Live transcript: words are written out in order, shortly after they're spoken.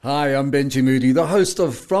Hi, I'm Benji Moody, the host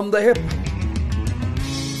of From the Hip, a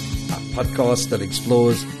podcast that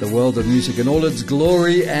explores the world of music in all its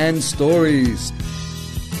glory and stories.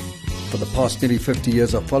 For the past nearly 50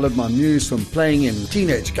 years, I've followed my muse from playing in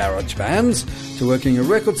teenage garage bands to working in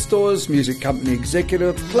record stores, music company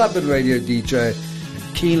executive, club and radio DJ,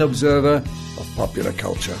 keen observer of popular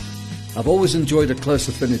culture. I've always enjoyed a close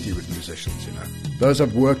affinity with musicians, those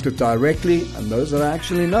I've worked with directly and those that I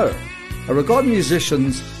actually know. I regard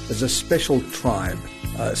musicians as a special tribe,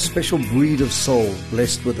 a special breed of soul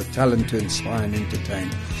blessed with the talent to inspire and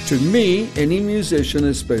entertain. To me, any musician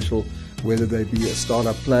is special, whether they be a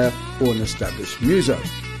startup player or an established muso.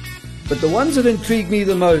 But the ones that intrigue me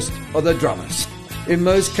the most are the drummers. In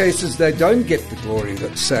most cases, they don't get the glory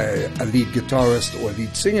that, say, a lead guitarist or a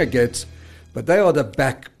lead singer gets, but they are the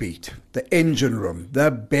backbeat, the engine room,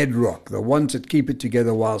 the bedrock, the ones that keep it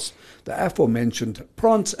together whilst the aforementioned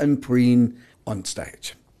prance and preen on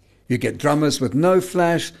stage. You get drummers with no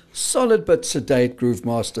flash, solid but sedate groove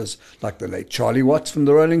masters like the late Charlie Watts from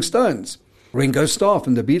the Rolling Stones, Ringo Starr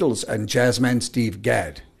from the Beatles, and jazzman Steve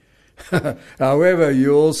Gadd. However,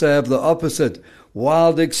 you also have the opposite,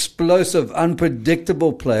 wild, explosive,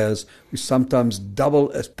 unpredictable players who sometimes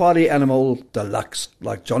double as party animal deluxe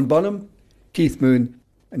like John Bonham, Keith Moon,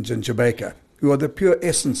 and Ginger Baker, who are the pure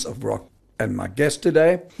essence of rock. And my guest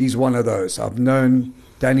today, he's one of those. I've known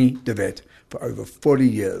Danny de Wet for over 40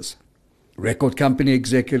 years. Record company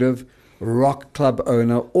executive, rock club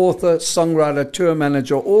owner, author, songwriter, tour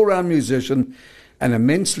manager, all-round musician, an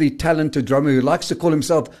immensely talented drummer who likes to call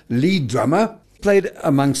himself lead drummer, played,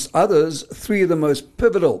 amongst others, three of the most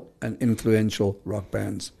pivotal and influential rock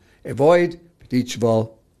bands, Evoid, Petit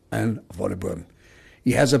Cheval, and Vodeboom.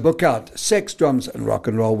 He has a book out, Sex, Drums and Rock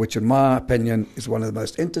and Roll, which in my opinion is one of the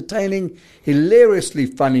most entertaining, hilariously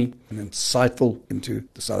funny and insightful into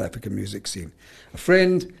the South African music scene. A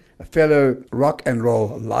friend, a fellow rock and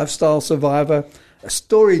roll lifestyle survivor, a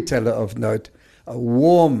storyteller of note, a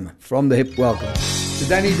warm From the Hip welcome to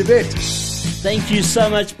Danny de Wet. Thank you so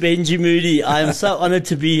much, Benji Moody. I am so honored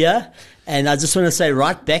to be here. And I just want to say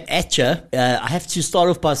right back at you, I have to start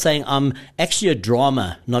off by saying I'm actually a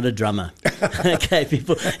drama, not a drummer. Okay,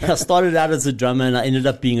 people. I started out as a drummer and I ended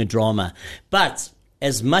up being a drama. But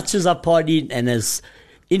as much as I partied and as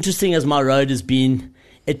interesting as my road has been,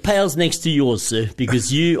 it pales next to yours, sir,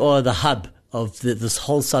 because you are the hub of this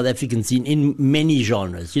whole South African scene in many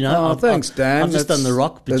genres. Thanks, Dan. I've just done the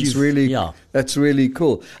rock, but that's really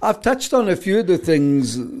cool. I've touched on a few of the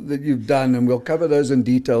things that you've done, and we'll cover those in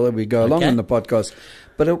detail as we go along in the podcast.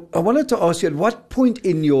 But I wanted to ask you, at what point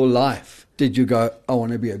in your life did you go, I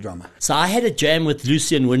want to be a drummer? So I had a jam with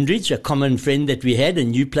Lucian Windridge, a common friend that we had,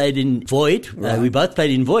 and you played in Void. Right. We both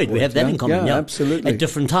played in Void. We have that in common. Yeah, absolutely. At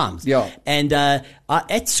different times. Yeah. And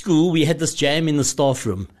at school, we had this jam in the staff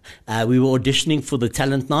room. We were auditioning for the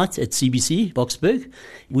talent night at CBC, Boksburg.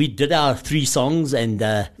 We did our 3 songs, and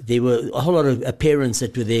there were a whole lot of parents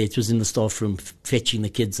that were there. It was in the staff room fetching the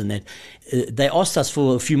kids and that. They asked us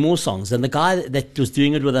for a few more songs, and the guy that was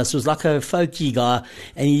doing it with us was like a folky guy,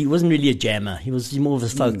 and he wasn't really a jammer. He was more of a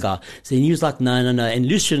folk guy. So he was like, no. And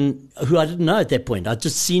Lucian, who I didn't know at that point, I'd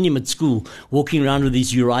just seen him at school walking around with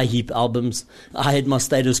these Uriah Heep albums. I had my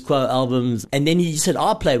Status Quo albums, and then he said,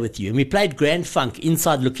 I'll play with you. And we played Grand Funk,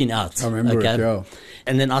 Inside Looking Out. I remember it, yeah.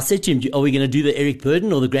 And then I said to him, are we going to do the Eric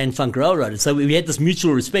Burdon or the Grand Funk Railroad? So we had this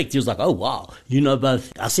mutual respect. He was like, oh, wow, you know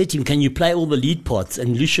both. I said to him, can you play all the lead parts?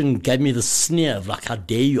 And Lucian gave me the sneer of like, how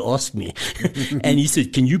dare you ask me? And he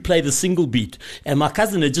said, can you play the single beat? And my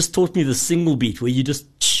cousin had just taught me the single beat where you just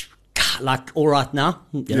like, all right now,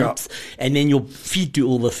 and then your feet do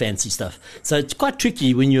all the fancy stuff. So it's quite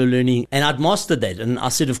tricky when you're learning. And I'd mastered that. And I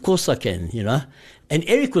said, of course I can, And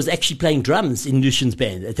Eric was actually playing drums in Lucian's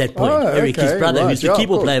band at that point. Eric, his brother, who's the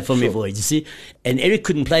keyboard player for Evoid, you see. And Eric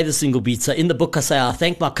couldn't play the single beat. So in the book, I say, I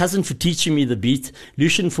thank my cousin for teaching me the beat,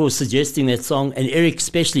 Lucian for suggesting that song, and Eric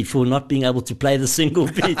especially for not being able to play the single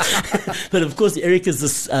beat. But of course, Eric is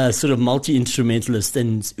this sort of multi-instrumentalist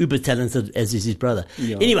and uber talented, as is his brother.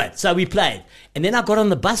 Yeah. Anyway, so we played. And then I got on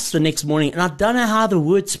the bus the next morning, and I don't know how the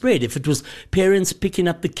word spread. If it was parents picking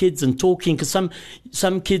up the kids and talking, because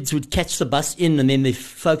some kids would catch the bus in and then the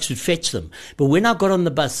folks would fetch them. But when I got on the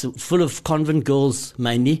bus, full of convent girls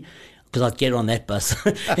mainly, because I'd get on that bus,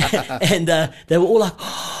 and they were all like,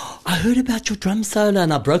 oh, I heard about your drum solo,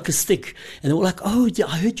 and I broke a stick. And they were like, oh,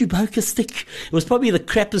 I heard you broke a stick. It was probably the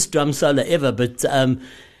crappiest drum solo ever, but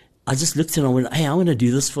I just looked and I went, hey, I want to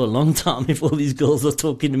do this for a long time if all these girls are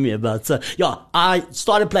talking to me about. So, yeah, I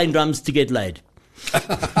started playing drums to get laid.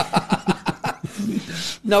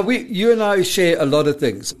 Now, you and I share a lot of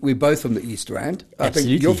things. We're both from the East Rand. I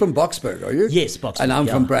Absolutely. think you're from Boksburg, are you? Yes, Boksburg. And I'm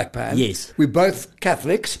yeah. from Brakpan. Yes. We're both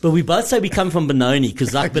Catholics. But we both say we come from Benoni,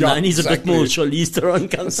 because like Yeah, Benoni's a bit exactly. more Charlize Theron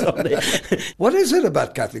comes from there. What is it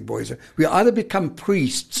about Catholic boys? We either become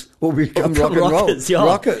priests or we become rock and roll. Rockers, yeah.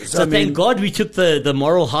 Rockers. So thank God we took the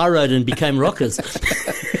moral high road and became rockers.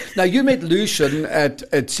 Now, you met Lucian at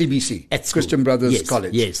CBC, At school. Christian Brothers Yes,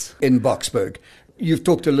 College, yes. in Boksburg. You've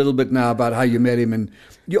talked a little bit now about how you met him, and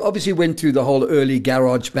you obviously went through the whole early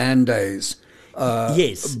garage band days.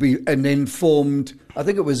 Yes. And then formed, I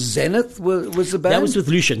think it was Zenith was the band? That was with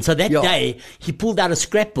Lucian. So that Yeah. day, he pulled out a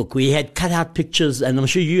scrapbook where he had cut out pictures, and I'm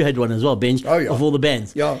sure you had one as well, Benj, Oh, yeah. of all the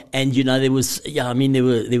bands. Yeah. And, there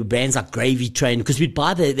were bands like Gravy Train, because we'd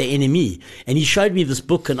buy the NME, and he showed me this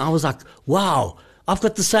book, and I was like, wow, I've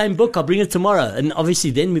got the same book, I'll bring it tomorrow. And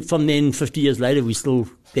obviously from then, 50 years later, we're still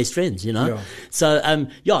best friends, Yeah. So,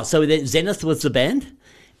 so then Zenith was the band.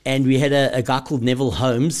 And we had a guy called Neville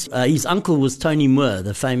Holmes. His uncle was Tony Moore,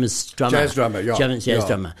 the famous drummer. Jazz drummer, yeah. Jazz Yeah.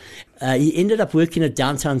 drummer. He ended up working at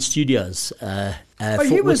Downtown Studios.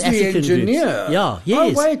 He was the African engineer. groups. Yeah,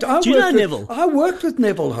 yes. Oh, wait. Do you know Neville? I worked with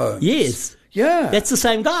Neville Holmes. Yes. Yeah. That's the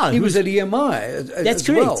same guy. He was at EMI That's as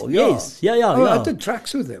correct. well. Yeah. Yes. Yeah. Oh, yeah. I did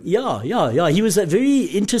tracks with him. Yeah. He was a very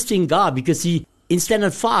interesting guy, because in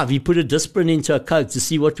Standard 5, he put a Disprin into a Coke to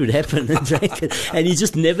see what would happen and drank it. And he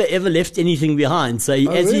just never, ever left anything behind. So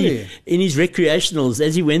really? in his recreationals,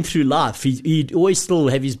 as he went through life, he'd always still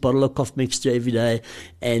have his bottle of cough mixture every day.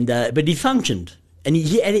 But he functioned. And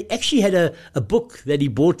he actually had a book that he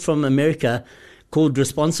bought from America called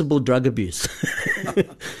Responsible Drug Abuse.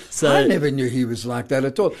 So I never knew he was like that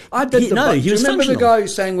at all. I did He Do you was remember the functional. guy who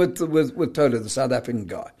sang with Toto, the South African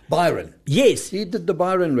guy? Byron. yes. He did the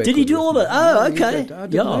Byron record. Did he do with all me. that? Oh, Yeah, he okay. did. I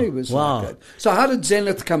didn't Yeah. know he was Wow. like that. So how did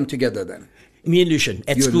Zenith come together then? Me and Lucian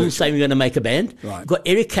at You and school Lucian. saying we're going to make a band. Right. Got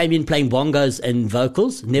Eric came in playing bongos and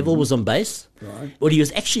vocals. Neville was on bass. Right. Well, he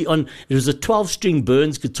was actually on. There was a 12-string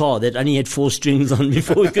Burns guitar that only had 4 strings on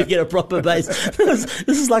before we could get a proper bass.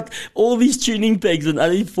 This is like all these tuning pegs and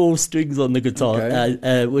only 4 strings on the guitar.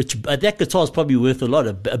 Okay. Which that guitar is probably worth a lot.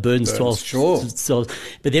 A Burns 12. sure.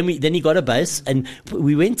 But then he got a bass, and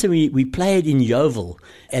we went and we played in Yeovil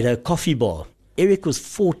at a coffee bar. Eric was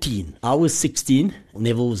 14. I was 16.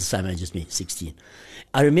 Neville was the same age as me, 16.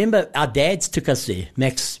 I remember our dads took us there.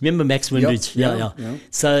 Remember Max Windridge? Yeah.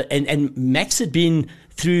 So, and Max had been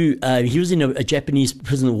through, he was in a Japanese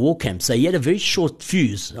prisoner of war camp, so he had a very short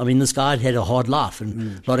fuse. I mean, this guy had a hard life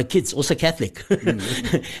and a lot of kids, also Catholic.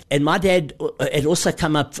 And my dad had also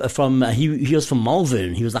come up from, he was from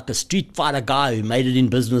Malvern. He was like a street fighter guy who made it in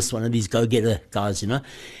business, one of these go-getter guys,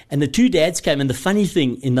 And the 2 dads came, and the funny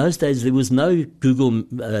thing, in those days, there was no Google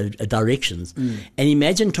directions. And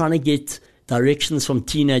imagine trying to get directions from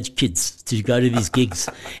teenage kids to go to these gigs,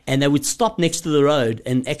 and they would stop next to the road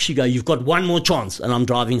and actually go, "You've got one more chance," and I'm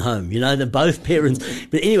driving home. They're both parents.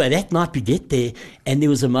 But anyway, that night we get there, and there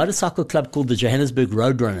was a motorcycle club called the Johannesburg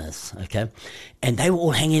Roadrunners, okay? And they were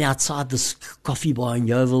all hanging outside this coffee bar in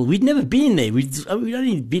Yeovil. We'd never been there. We'd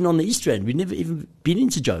only been on the East Rand. We'd never even been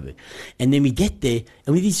into Joburg. And then we get there,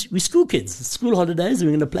 and we're school kids, school holidays, and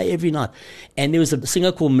we're going to play every night. And there was a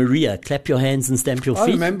singer called Maria, Clap Your Hands and Stamp Your Feet.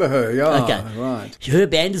 I remember her, yeah. Okay. Right. Her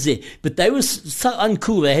band is there. But they were so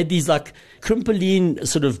uncool. They had these like crimpoline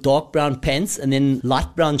sort of dark brown pants and then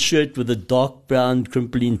light brown shirt with a dark brown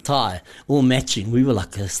crimpoline tie, all matching. We were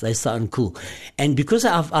like, this, they're so uncool. And because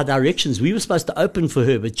of our directions, we were supposed to open for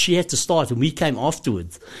her, but she had to start and we came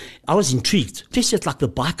afterwards. I was intrigued, especially at like the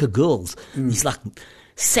biker girls. These like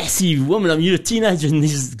sassy woman. I mean, you're a teenager and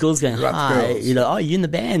these girls going, Rough hi, girls. oh, you're in the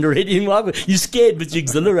band already. You're scared, but you're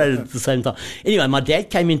exhilarated at the same time. Anyway, my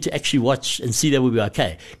dad came in to actually watch and see that we were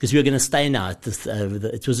okay, because we were going to stay now at this,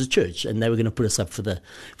 it was a church, and they were going to put us up for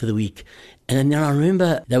the week. And then I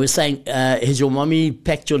remember they were saying, has your mommy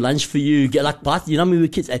packed your lunch for you? We were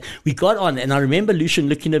kids. And we got on, and I remember Lucian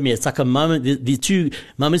looking at me. It's like a moment, the 2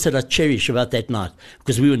 moments that I cherish about that night,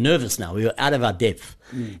 because we were nervous now. We were out of our depth.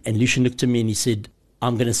 And Lucian looked at me and he said,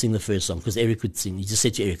 I'm going to sing the first song, because Eric would sing. He just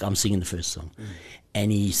said to Eric, I'm singing the first song.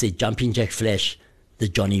 And he said, Jumping Jack Flash, the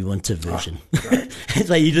Johnny Winter version.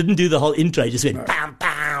 So he didn't do the whole intro. He just went, bam,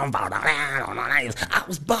 bam, bam, I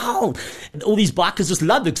was bold. And all these bikers just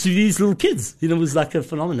loved it, because these little kids, it was like a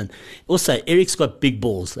phenomenon. Also, Eric's got big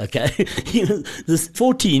balls, okay? He was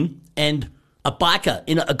 14 and a biker,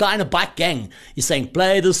 a guy in a bike gang. He's saying,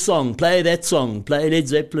 play this song, play that song, play Led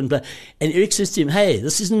Zeppelin. Play. And Eric says to him, hey,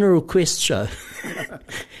 this isn't a request show.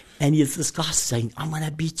 And this guy saying, I'm going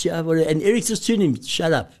to beat you over. And Eric just turned him,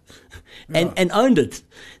 shut up. And owned it.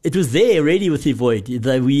 It was there already with Evoid.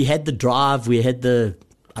 We had the drive, we had the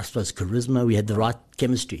I suppose, charisma. We had the right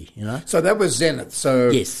chemistry, you know. So that was Zenith. So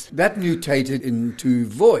Yes. that mutated into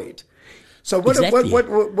Void. So what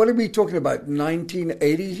are we talking about?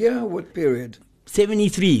 1980s here? What period?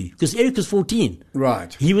 73, because Eric was 14.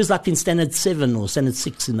 Right. He was like in standard 7 or standard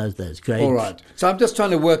 6 in those days. Great. All right. So I'm just trying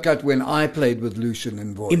to work out when I played with Lucian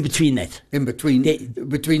and Void. In between that. In between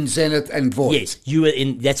between Zenith and Void. Yes, you were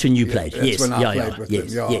in. That's when you played. That's Yes, when I played with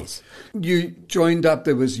yes, them. Yeah. Yes. You joined up.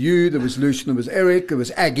 There was you. There was Lucian. There was Eric. There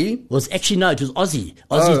was Aggie. Well, it's actually no. It was Ozzy.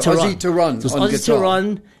 Ozzy Tehran. Tehran It was on Ozzy guitar.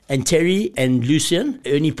 Tehran and Terry and Lucian.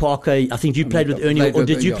 Ernie Parker. I think you played with Ernie, played or with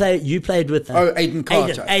did you yeah. play? You played with Aidan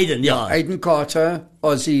Carter. Aidan, yeah. Aidan Carter,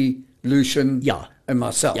 Ozzy, Lucian, Yeah. and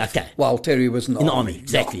myself. Yeah, okay. While Terry was in In the army,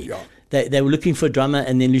 exactly. Yeah. They were looking for a drummer,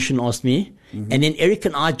 and then Lucian asked me, and then Eric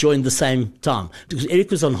and I joined the same time because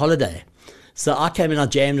Eric was on holiday. So I came and I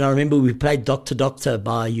jammed, and I remember we played Doctor Doctor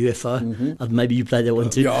by UFO. Maybe you played that one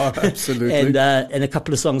too. Yeah, absolutely. and a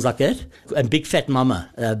couple of songs like that, and Big Fat Mama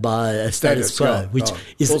by Status Quo, yeah. which Oh,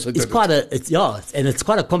 is also did quite a it's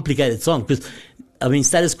quite a complicated song because. I mean,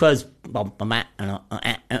 Status Quo is,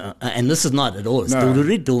 and this is not at all. It's No. no,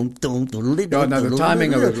 the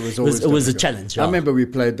timing of it was always it was a difficult. challenge. I Yeah. remember we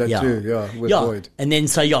played that too, with Void. And then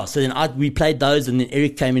so then we played those, and then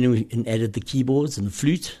Eric came in and added the keyboards and the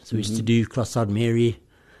flute. So we used to do Cross-Eyed Mary.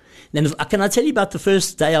 Then can I tell you about the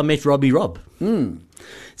first day I met Robbie Rob?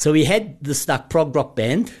 So we had this like prog rock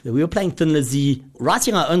band. We were playing Thin Lizzy,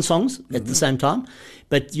 writing our own songs at the same time,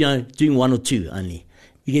 but doing one or two only.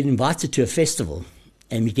 We get invited to a festival,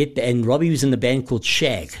 and Robbie was in the band called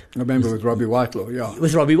Shag. I remember with Robbie Whitelaw, yeah.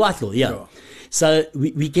 With Robbie Whitelaw, yeah. Yeah. So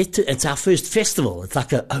we get to, it's our first festival. It's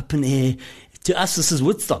like an open air. To us, this is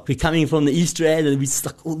Woodstock. We're coming from the East Rand, and we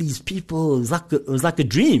stuck all these people. It was like a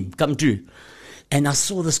dream come true. And I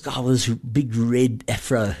saw this guy with this big red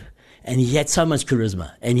afro, and he had so much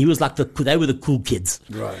charisma. And he was like they were the cool kids.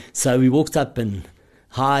 Right. So we walked up and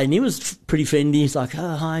hi, and he was pretty friendly. He's like,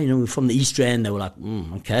 oh, hi, we're from the East Rand. They were like,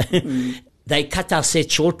 okay. They cut our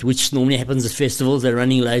set short, which normally happens at festivals. They're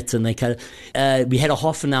running late, and they cut. We had a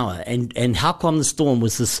half an hour, and How Calm the Storm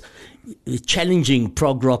was this challenging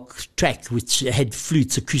prog rock track, which had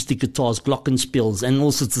flutes, acoustic guitars, glockenspiels, and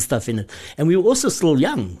all sorts of stuff in it. And we were also still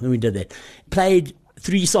young when we did that. Played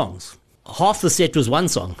 3 songs. Half the set was one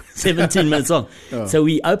song, 17-minute song. Oh. So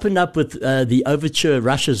we opened up with the overture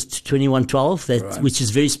Rush's 2112, which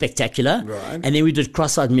is very spectacular. Right. And then we did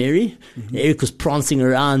Cross-Eyed Mary. Eric was prancing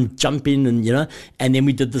around, jumping, and and then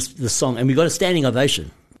we did this song, and we got a standing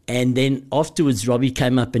ovation. And then afterwards, Robbie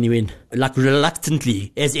came up and he went, like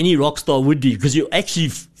reluctantly, as any rock star would do, because you actually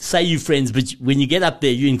say you're friends, but when you get up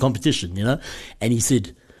there, you're in competition, And he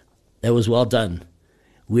said, that was well done.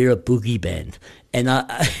 We're a boogie band. And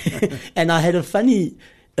I and I had a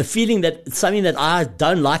feeling that it's something that I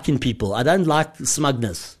don't like in people. I don't like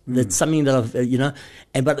smugness. That's something that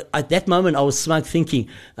I've, but at that moment I was smug thinking,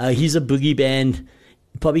 he's a boogie band.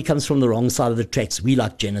 Probably comes from the wrong side of the tracks. We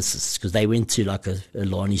like Genesis because they went to like a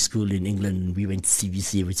Lani school in England, and we went to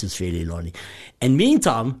CBC, which is fairly Lani. And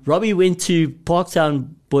meantime, Robbie went to Parktown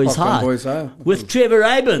Boys High with Trevor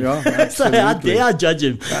Rabin. Yeah, so how dare I judge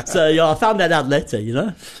him? So I found that out later,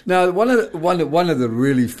 Now, one of the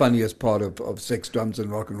really funniest part of Sex, Drums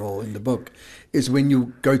and Rock and Roll in the book is when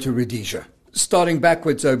you go to Rhodesia. Starting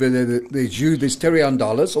backwards over there, there's Terry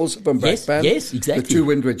Andalis, also from Brass Band. Yes, exactly. The 2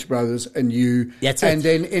 Windridge brothers and you. That's and it.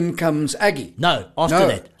 then in comes Aggie.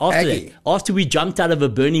 After we jumped out of a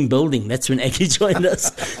burning building, that's when Aggie joined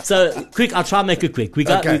us. So quick, I'll try and make it quick. We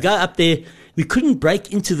go up there. We couldn't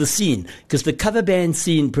break into the scene because the cover band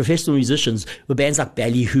scene, professional musicians, were bands like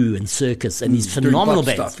Ballyhoo and Circus and these phenomenal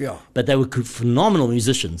bands. Stuff, yeah. But they were phenomenal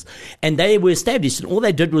musicians. And they were established, and all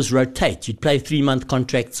they did was rotate. You'd play 3-month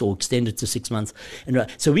contracts or extend it to 6 months.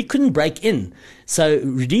 So we couldn't break in. So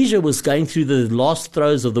Rhodesia was going through the last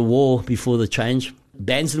throes of the war before the change.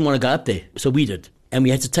 Bands didn't want to go up there, so we did. And we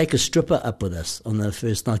had to take a stripper up with us on the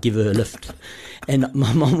first night, give her a lift. And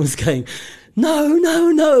my mom was going,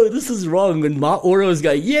 no, this is wrong. And my aura was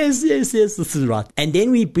going, yes, this is right. And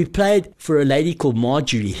then we played for a lady called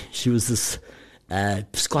Marjorie. She was this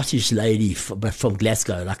Scottish lady from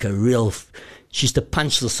Glasgow, like a real... She used to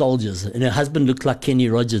punch the soldiers, and her husband looked like Kenny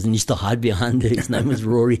Rogers and used to hide behind her. His name was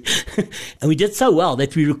Rory. And we did so well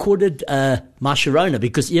that we recorded My Sharona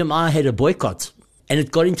because EMI had a boycott. And it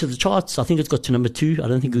got into the charts. I think it got to number 2. I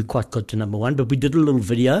don't think we quite got to number 1, but we did a little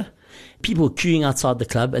video. People were queuing outside the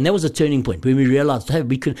club, and that was a turning point when we realized, hey,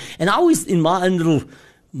 we could. And I always, in my own little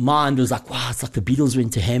mind, was like, wow, it's like the Beatles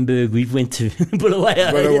went to Hamburg, we went to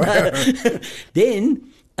Bulawayo. Then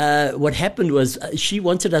what happened was she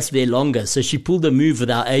wanted us there longer, so she pulled a move with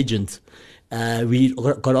our agent. We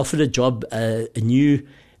got offered a job, a new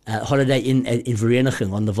Holiday Inn in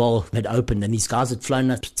Vereniging on the Vaal had opened, and these guys had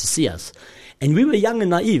flown up to see us. And we were young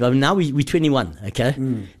and naive. I mean, now we're 21, okay?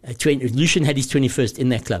 Lucian had his 21st in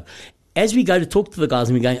that club. As we go to talk to the guys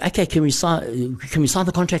and we're going, okay, can we sign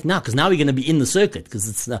the contract now? Because now we're going to be in the circuit. Because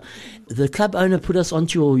it's the club owner put us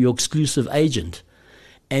onto your exclusive agent.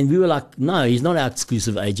 And we were like, no, he's not our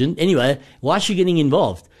exclusive agent. Anyway, why is she getting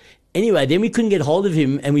involved? Anyway, then we couldn't get hold of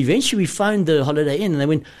him, and eventually we phoned the Holiday Inn, and they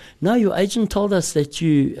went, no, your agent told us that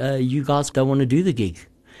you guys don't want to do the gig,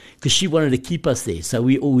 because she wanted to keep us there. So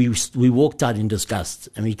we walked out in disgust,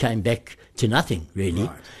 and we came back to nothing, really.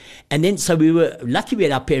 Right. And then, so we were lucky we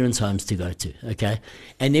had our parents' homes to go to, okay?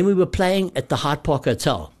 And then we were playing at the Hyde Park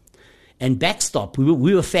Hotel. And Backstop,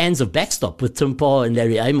 we were fans of Backstop with Tim Parr and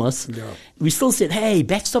Larry Amos. Yeah. We still said, hey,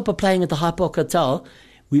 Backstop are playing at the Hyde Park Hotel.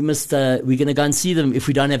 We're going to go and see them if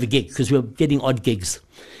we don't have a gig, because we were getting odd gigs.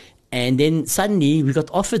 And then suddenly we got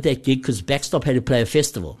offered that gig because Backstop had to play a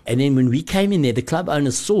festival. And then when we came in there, the club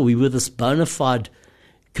owners saw we were this bona fide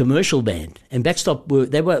commercial band. And Backstop,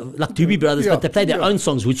 they were like Doobie Brothers, but they played their own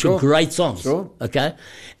songs, which were great songs. Okay?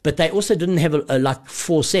 But they also didn't have like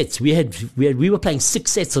 4 sets. We were playing 6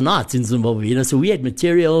 sets a night in Zimbabwe, you know, so we had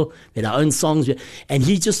material, we had our own songs. And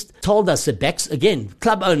he just told us that again,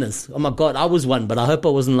 club owners, oh my God, I was one, but I hope I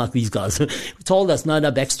wasn't like these guys, told us, no,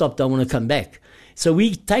 Backstop don't want to come back. So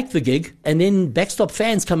we take the gig, and then Backstop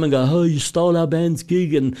fans come and go, oh, you stole our band's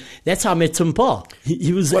gig. And that's how I met Tim Parr.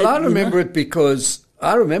 He was. Well, I remember it because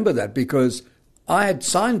I had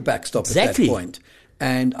signed Backstop at that point.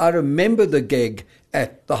 And I remember the gig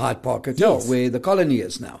at the Hyde Park Hotel, where the Colony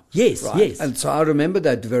is now. Yes, right? yes. And so I remember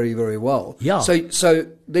that very, very well. Yeah. So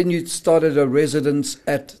then you started a residence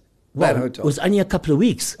at that hotel. It was only a couple of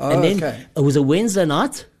weeks. Oh, and then it was a Wednesday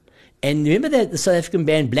night. And remember the South African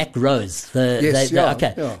band Black Rose?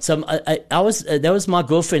 Okay. Yeah. So that was my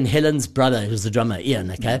girlfriend Helen's brother, who was the drummer, Ian.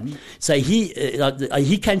 Okay. Mm-hmm. So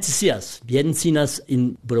he came to see us. He hadn't seen us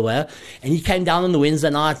in Bulawayo, and he came down on the Wednesday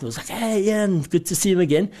night and was like, "Hey, Ian, good to see him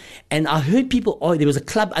again." And I heard people. Oh, there was a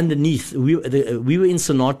club underneath. We were in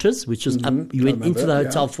Sinatra's, which was up. You went into the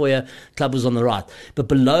hotel foyer. Club was on the right, but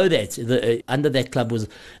below that, under that club was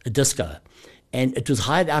a disco. And it was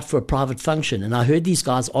hired out for a private function. And I heard these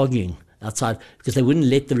guys arguing outside because they wouldn't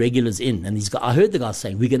let the regulars in. And I heard the guys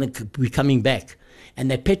saying, we're coming back. And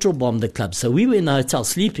they petrol bombed the club. So we were in the hotel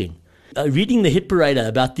sleeping, reading the hit parade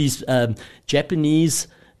about these Japanese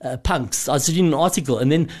punks. I was reading an article, and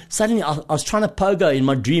then suddenly I was trying to pogo in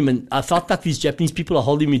my dream, and I felt like these Japanese people are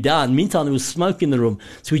holding me down. Meantime, there was smoke in the room.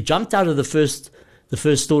 So we jumped out of the first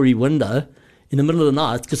story window in the middle of the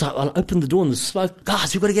night, because I opened the door and the smoke,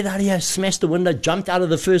 guys, we've got to get out of here, smashed the window, jumped out of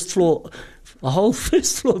the first floor, the whole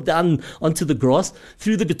first floor down onto the grass,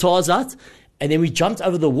 threw the guitars out, and then we jumped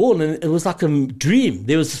over the wall, and it was like a dream.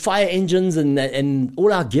 There was fire engines, and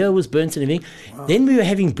all our gear was burnt and everything. Wow. Then we were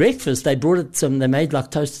having breakfast. They made like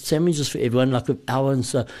toasted sandwiches for everyone, like an hour and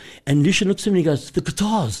so. And Lucian looks at me and he goes, the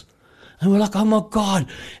guitars. And we're like, oh my God.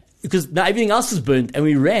 Because now everything else was burnt, and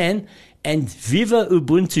we ran. And Viva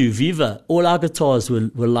Ubuntu, Viva, all our guitars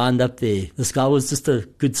were lined up there. This guy was just a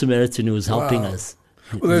good Samaritan who was helping us.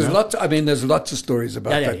 Well, there's lots of stories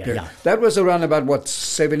about that period. Yeah. That was around about,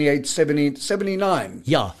 78, 70, 79?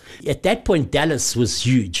 Yeah. At that point, Dallas was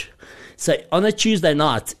huge. So on a Tuesday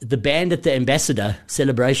night, the band at the Ambassador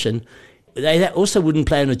Celebration, they also wouldn't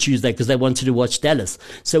play on a Tuesday because they wanted to watch Dallas.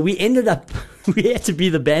 So we ended up, we had to be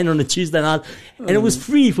the band on a Tuesday night, and it was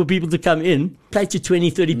free for people to come in, play to 20,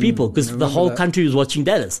 30 people, because the whole country was watching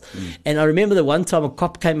Dallas. And I remember the one time a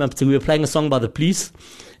cop came up to, we were playing a song by the Police,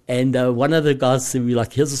 and one of the guys said, we were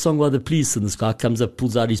like, here's a song by the Police, and this guy comes up,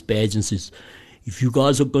 pulls out his badge and says, if you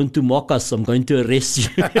guys are going to mock us, I'm going to arrest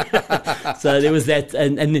you. So there was that.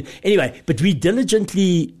 And anyway, but we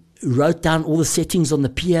diligently wrote down all the settings on the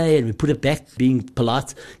PA, and we put it back, being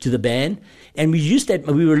polite to the band. And we used that.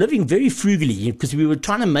 We were living very frugally because we were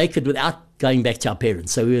trying to make it without going back to our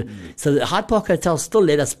parents. So so the Hyde Park Hotel still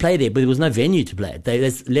let us play there, but there was no venue to play it. They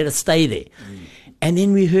let us stay there. And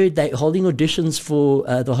then we heard they holding auditions for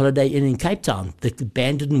the Holiday Inn in Cape Town. The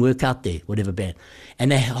band didn't work out there, whatever band.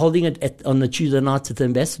 And they're holding it on the Tuesday nights at the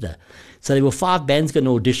Ambassador. So there were 5 bands going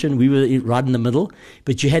to audition. We were right in the middle.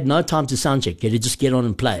 But you had no time to sound check. You had to just get on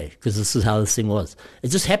and play, because this is how this thing was. It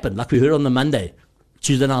just happened, like we heard on the Monday,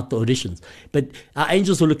 Tuesday night, the auditions. But our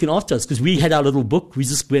angels were looking after us, because we had our little book. We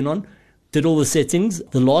just went on, did all the settings.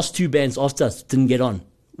 The last 2 bands after us didn't get on.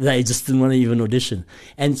 They just didn't want to even audition.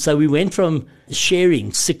 And so we went from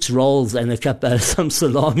sharing 6 rolls and a cup of some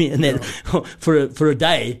salami and that for a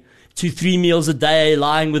day 2-3 meals a day,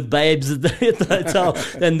 lying with babes at the hotel.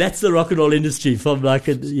 And that's the rock and roll industry from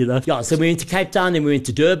Yeah, so we went to Cape Town, then we went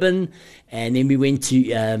to Durban, and then we went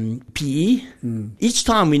to PE. Each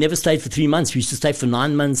time we never stayed for 3 months. We used to stay for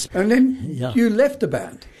 9 months. And then you left the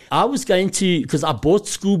band. I was going to, because I bought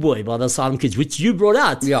Schoolboy by the Asylum Kids, which you brought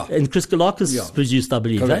out. Yeah. And Chris Galakis produced, I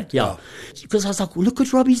believe. Correct, Yeah. Because I was like, well, look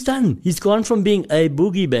what Robbie's done. He's gone from being a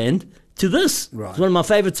boogie band to this. Right. It's one of my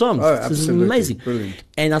favorite songs. Oh, This is absolutely. amazing. Brilliant.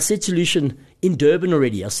 And I said to Lucian in Durban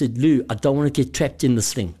already, I said, Lou, I don't want to get trapped in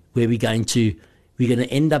this thing where we're going to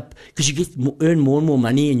end up, because you earn more and more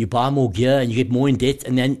money and you buy more gear and you get more in debt.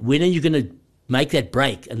 And then when are you going to make that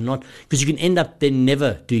break and not, because you can end up then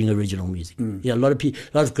never doing original music. A lot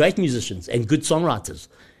of great musicians and good songwriters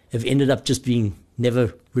have ended up just being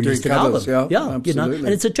never released an covers, album. absolutely. And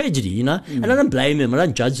it's a tragedy, And I don't blame them, I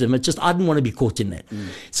don't judge them. It's just I didn't want to be caught in that.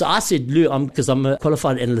 So I said, Lou, because I'm a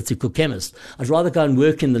qualified analytical chemist, I'd rather go and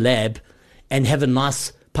work in the lab and have a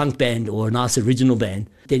nice punk band or a nice original band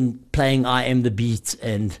than playing I Am the Beat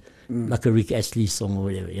and like a Rick Astley song or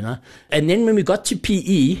whatever, And then when we got to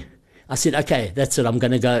PE, I said, okay, that's it. I'm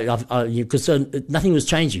going to go, because nothing was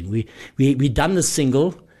changing. We'd done the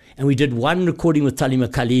single, and we did one recording with Tali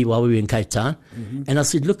Makali while we were in Cape Town. And I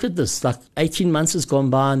said, look at this, like 18 months has gone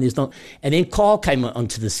by, and there's not. And then Carl came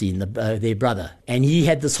onto the scene, their brother, and he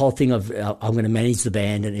had this whole thing of, I'm going to manage the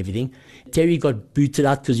band and everything. Terry got booted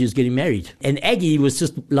out because he was getting married. And Aggie was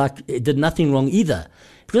just like, did nothing wrong either.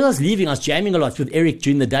 Because I was leaving, I was jamming a lot with Eric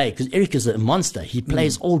during the day, because Eric is a monster. He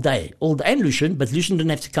plays all day, and Lucian, but Lucian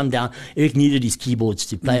didn't have to come down. Eric needed his keyboards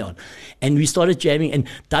to play on. And we started jamming, and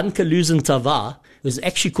Danka Losing Tava was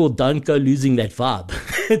actually called Don't Go Losing That Vibe.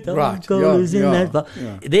 Don't go losing that vibe.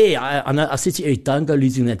 Yeah. There, I said to Eric, Don't Go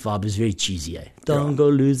Losing That Vibe is very cheesy, eh? Don't go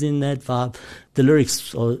losing that vibe. The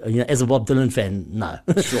lyrics, as a Bob Dylan fan, no.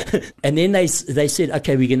 Sure. And then they said,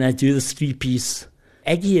 okay, we're going to do this 3-piece.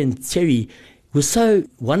 Aggie and Terry was so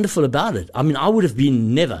wonderful about it. I mean, I would have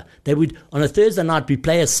been never. They would, on a Thursday night, we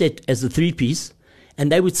play a set as a 3-piece, and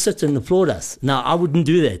they would sit and applaud us. Now, I wouldn't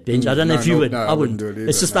do that, Benj. I don't know if you would. No, I wouldn't do it either,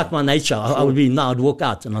 it's just like my nature. Sure. I would be, I'd walk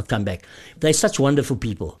out and I'd come back. They're such wonderful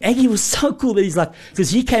people. Aggie was so cool that he's like, because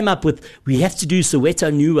he came up with, we have to do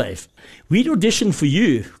Soweto New Wave. We'd auditioned for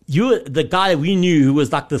you. You were the guy we knew who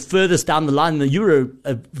was like the furthest down the line. You were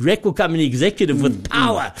a record company executive with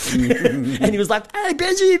power. And he was like, hey,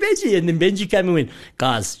 Benji. And then Benji came and went,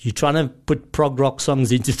 guys, you're trying to put prog rock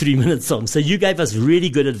songs into 3-minute songs. So you gave us really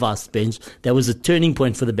good advice, Benj. That was a turning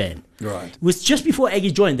point for the band. Right. It was just before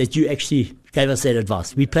Aggie joined that you actually gave us that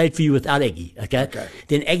advice. We played for you without Aggie, okay?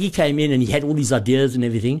 Then Aggie came in and he had all these ideas and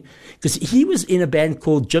everything. Because he was in a band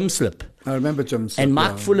called Jim Slip. I remember Jim Slip. And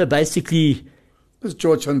Mark Fuller basically... It was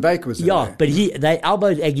George Van Baker was there. Yeah, but they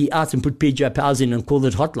elbowed Aggie out and put Pedro Powers in and called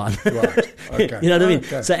it Hotline. Right, okay. You know what I mean?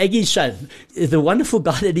 Okay. So Aggie's show, the wonderful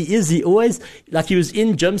guy that he is, he always, like he was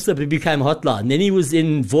in Jim Slip, it became Hotline. Then he was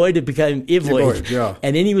in Void, it became Evoid. Yeah.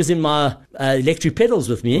 And then he was in my Electric Pedals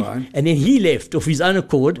with me. Right. And then he left off his own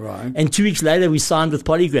accord. Right. And 2 weeks later, we signed with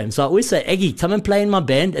Polygram. So I always say, Aggie, come and play in my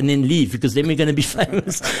band and then leave, because then we're going to be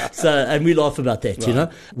famous. And we laugh about that, you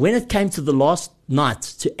know? When it came to the last night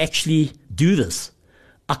to actually do this,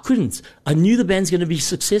 I couldn't. I knew the band's going to be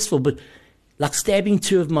successful, but like stabbing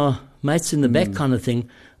 2 of my mates in the back kind of thing,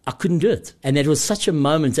 I couldn't do it. And it was such a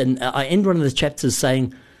moment. And I end one of the chapters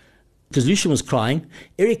saying, because Lucian was crying,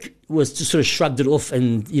 Eric was just sort of shrugged it off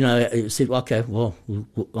and, said, okay, well, I'm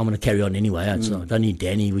going to carry on anyway. I don't need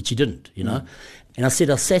Danny, which he didn't, I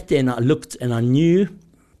sat there and I looked and I knew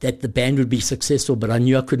that the band would be successful, but I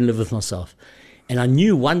knew I couldn't live with myself. And I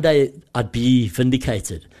knew one day I'd be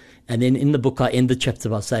vindicated. And then in the book, I end the chapter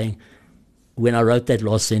by saying, when I wrote that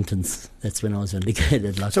last sentence, that's when I was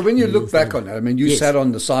vindicated. Like, so when you look back on it, I mean, you Yes. sat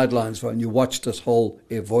on the sidelines and you watched this whole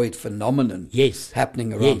Evoid phenomenon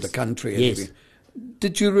happening around the country. And everything.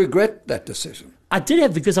 Did you regret that decision? I did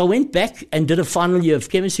have, because I went back and did a final year of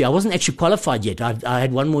chemistry. I wasn't actually qualified yet. I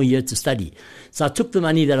had one more year to study. So I took the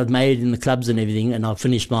money that I'd made in the clubs and everything, and I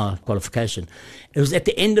finished my qualification. It was at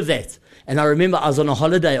the end of that. And I remember I was on a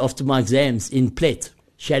holiday after my exams in Plet.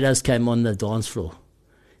 Shadows came on the dance floor.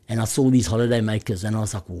 And I saw these holiday makers, and I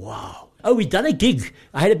was like, wow. Oh, we'd done a gig.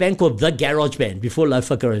 I had a band called The Garage Band before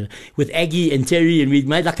Lofa Corona with Aggie and Terry, and we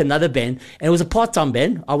made like another band. And it was a part-time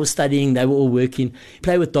band. I was studying. They were all working.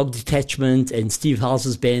 Played with Dog Detachment, and Steve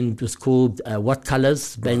House's band was called What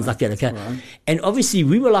Colors, bands like that. Okay. Right. And obviously,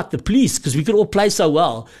 we were like the police, because we could all play so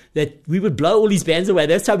well that we would blow all these bands away.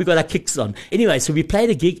 That's how we got our kicks on. Anyway, so we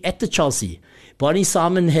played a gig at the Chelsea. Barney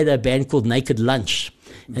Simon had a band called Naked Lunch.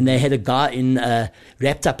 and they had a guy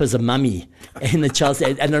wrapped up as a mummy in the Chelsea.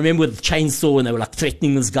 And I remember with the chainsaw, and they were like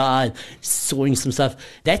threatening this guy, sawing some stuff.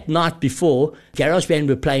 That night before, GarageBand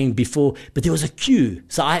were playing before, but there was a queue.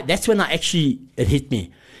 So that's when it hit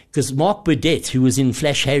me. Because Mark Burdett, who was in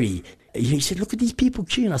Flash Harry, he said, look at these people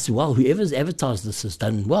queuing. I said, well, whoever's advertised this has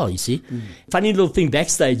done well, you see. Funny little thing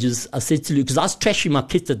backstage is I said to Luke, because I was trashing my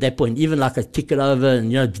kit at that point, even like I'd kick it over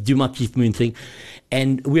and, do my Keith Moon thing.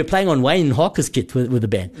 And we were playing on Wayne Harker's kit with the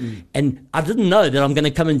band. And I didn't know that I'm going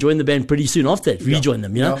to come and join the band pretty soon after that, rejoin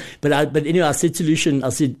them, But anyway, I said to Lucian, I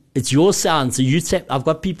said, it's your sound. So I've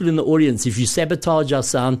got people in the audience. If you sabotage our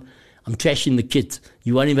sound, I'm trashing the kit.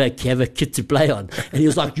 You won't even have a kit to play on. And he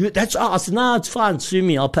was like, that's I said, no, it's fine. Sue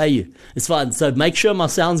me. I'll pay you. It's fine. So make sure my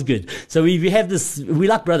sound's good. So we have this, we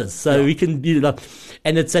like brothers. So we can,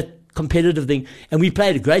 and it's that competitive thing. And we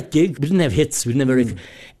played a great gig. We didn't have hits. We never, and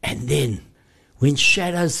then when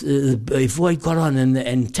Shadows, Void got on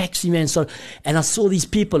and Taxi Man started, and I saw these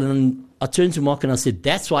people and I turned to Mark and I said,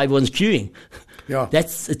 that's why everyone's queuing. Yeah.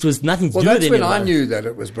 It was nothing to do with that's when anybody. I knew that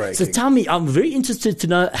it was breaking. So tell me, I'm very interested to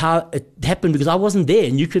know how it happened because I wasn't there,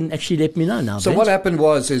 and you can actually let me know now. So what happened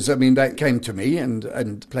they came to me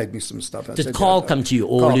and played me some stuff. Did Carl come to you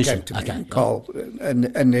or Carl Lucian? Came to me. Okay, Carl,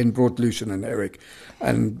 and then brought Lucian and Eric,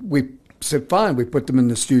 and we said fine. We put them in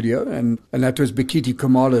the studio, and that was Bikiti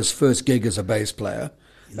Kumala's first gig as a bass player.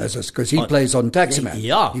 Because he plays on Taximan.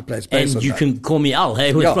 Yeah. He plays bass and on you that. can call me Al.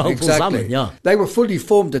 Hey, exactly. Yeah. They were fully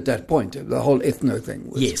formed at that point. The whole ethno thing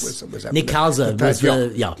was happening. Nick Hauser was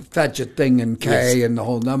Fadget thing and Kay and the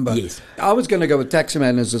whole number. Yes. I was going to go with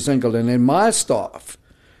Taximan as a single, and then my staff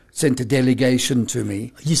sent a delegation to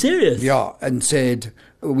me. Are you serious? Yeah, and said,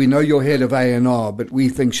 we know you're head of A&R, but we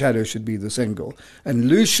think Shadows should be the single. And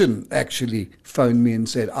Lucian actually phoned me and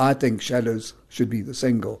said, I think Shadows should be the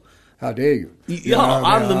single. How dare you?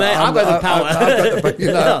 I'm the man. I've got the power. I've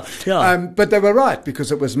got the, but they were right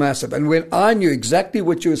because it was massive. And when I knew exactly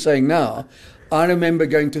what you were saying now, I remember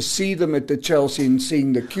going to see them at the Chelsea and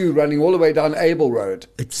seeing the queue running all the way down Abel Road.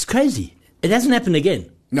 It's crazy. It hasn't happened again.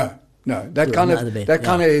 No, that kind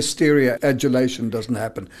of hysteria, adulation doesn't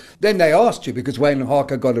happen. Then they asked you because Wayne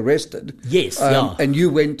Harker got arrested. Yes, and you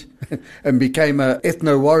went and became an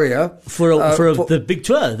ethno warrior for the big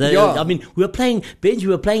tour. I mean, we were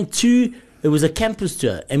playing two. It was a campus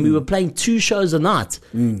tour, and we were playing 2 shows a night.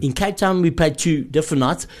 In Cape Town, we played 2 different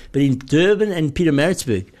nights, but in Durban and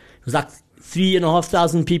Pietermaritzburg, it was like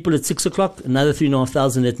 3,500 people at 6 o'clock, another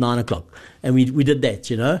 3,500 at 9 o'clock. And we did that,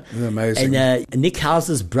 Amazing. And Nick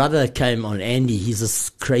Hauser's brother came on, Andy. He's this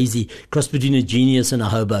crazy cross between a genius and a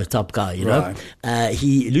hobo type guy, Right.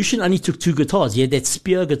 Lucian only took 2 guitars. He had that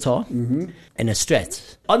Spear guitar and a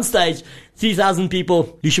Strat. On stage, 3,000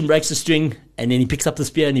 people, Lucian breaks a string, and then he picks up the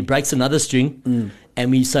Spear and he breaks another string.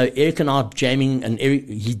 And so Eric and I are jamming, and Eric,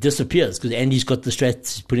 he disappears because Andy's got the Strat,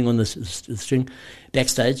 he's putting on the string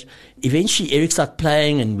backstage. Eventually, Eric's like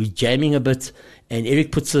playing, and we're jamming a bit. And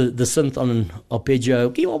Eric puts the synth on an arpeggio,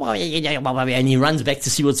 and he runs back to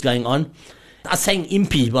see what's going on. I sang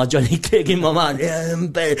Impy by Johnny Clegg in my mind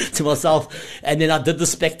to myself. And then I did the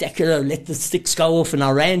spectacular, let the sticks go off, and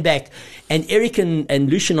I ran back. And Eric and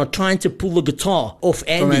Lucian are trying to pull the guitar off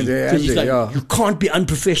Andy. Because he's like, you can't be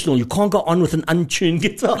unprofessional. You can't go on with an untuned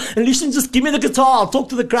guitar. And Lucian, just give me the guitar. I'll talk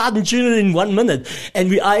to the crowd and tune it in 1 minute.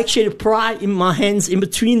 And I actually had to pry in my hands in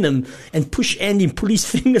between them and push Andy and pull his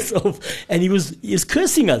fingers off. And he was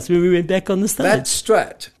cursing us when we went back on the stage. That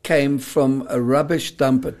Strat came from a rubbish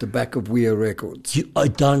dump at the back of Weir Records. I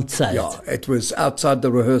don't say it was outside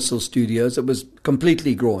the rehearsal studios. It was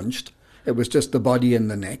completely graunged. It was just the body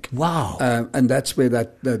and the neck. Wow. And that's where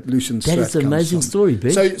that Lucian Strat comes from. That is an amazing story,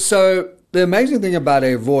 bitch. So the amazing thing about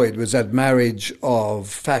A Void was that marriage of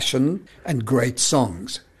fashion and great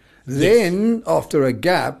songs. Yes. Then, after a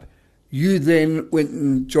gap, you then went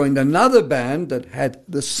and joined another band that had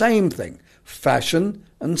the same thing, fashion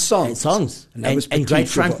and songs. And great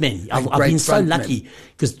frontmen. I've been so lucky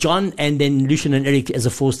because John and then Lucian and Eric as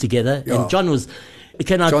a force together. Yeah. And John was...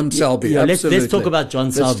 John Selby. Let's talk about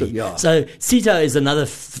John Selby. So Sito is another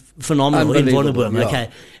phenomenal in Warrnamboom. Yeah. Okay.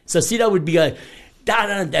 So Sito would be going...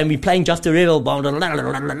 and we're playing Just a Rebel.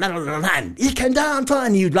 He came down,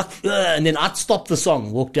 and you'd and then I'd stop the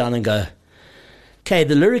song, walk down and go... Okay,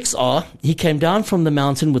 the lyrics are, he came down from the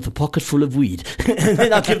mountain with a pocket full of weed. And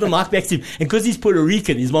then I'd give the mic back to him. And because he's Puerto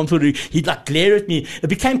Rican, his mom's Puerto Rican, he'd glare at me. It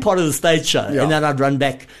became part of the stage show. Yeah. And then I'd run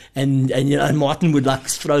back and Martin would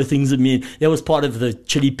throw things at me. That was part of the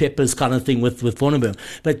Chili Peppers kind of thing with Warrnamboom.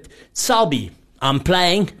 But Selby, I'm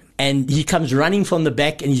playing And he comes running from the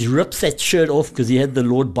back and he rips that shirt off because he had the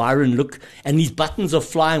Lord Byron look, and these buttons are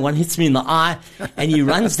flying. One hits me in the eye, and he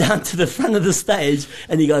runs down to the front of the stage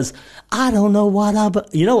and he goes, I don't know what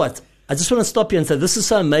you know what? I just want to stop you and say, this is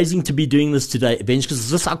so amazing to be doing this today, Benj,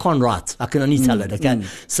 because this I can't write. I can only tell it, okay?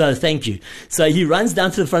 So thank you. So he runs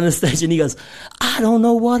down to the front of the stage and he goes, I don't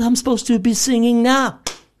know what I'm supposed to be singing now.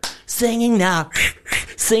 Singing now.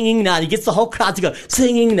 Singing now. He gets the whole crowd to go,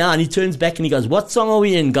 singing now. And he turns back and he goes, what song are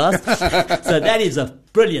we in, guys? So that is a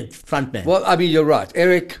brilliant frontman. Well, I mean, you're right.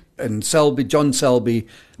 Eric and Selby, John Selby,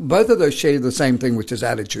 both of those share the same thing, which is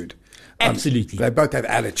attitude. Absolutely. They both have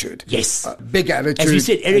attitude. Yes. Big attitude. As you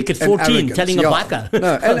said, Eric at 14, telling a biker.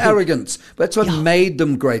 No, and arrogance. That's what made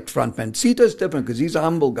them great frontmen. Sito's different because he's a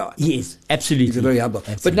humble guy. Yes, absolutely. He's a very humble.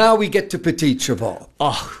 Absolutely. But now we get to Petit Cheval.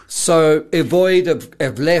 Oh. So Evoid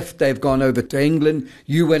have left. They've gone over to England.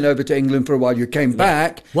 You went over to England for a while. You came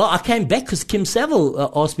back. Well, I came back because Kim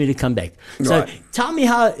Saville asked me to come back. So Right. tell me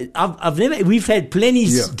how, we've had plenty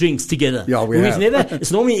drinks together. Yeah, we've never,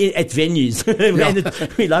 it's normally at venues.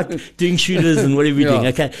 We like doing shooters and whatever we're doing,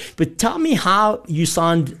 okay? But tell me how you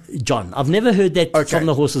signed John. I've never heard that from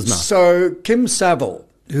the horse's mouth. So Kim Saville,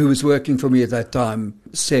 who was working for me at that time,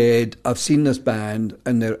 said, I've seen this band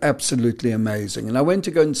and they're absolutely amazing. And I went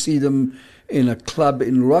to go and see them in a club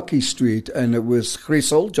in Rocky Street, and it was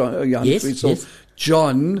Chrysel, Jan Chrysel,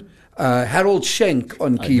 John, Harold Schenk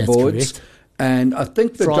on keyboards, and I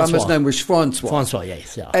think the drummer's name was Francois. Francois,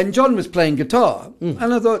 yes. Yeah. And John was playing guitar.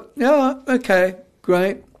 And I thought, yeah, okay,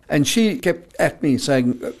 great. And she kept at me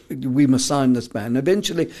saying, we must sign this band.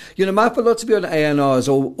 Eventually, my philosophy on A&R has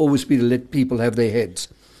always been to let people have their heads.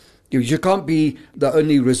 You can't be the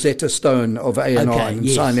only Rosetta Stone of A&R and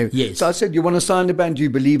sign it. Yes. So I said, you want to sign the band? Do you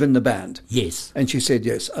believe in the band? Yes. And she said,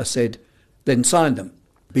 yes. I said, then sign them.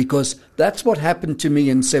 Because that's what happened to me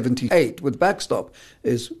in 78 with Backstop,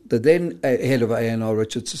 is the then head of A&R,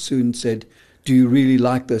 Richard Sassoon, said, do you really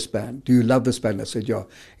like this band? Do you love this band? I said, yeah.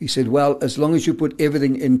 He said, well, as long as you put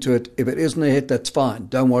everything into it, if it isn't a hit, that's fine.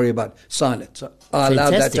 Don't worry about it. Sign it. So I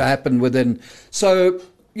allowed that to happen within. So,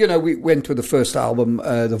 we went with the first album,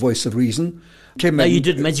 The Voice of Reason. You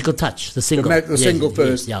did Magical Touch, the single. The single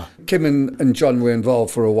first. Yes, Kim and John were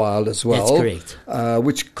involved for a while as well. That's correct.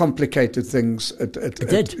 Which complicated things. It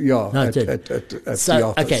did. At the office.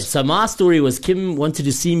 Okay, so my story was Kim wanted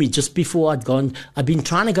to see me just before I'd gone. I'd been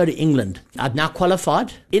trying to go to England. I'd now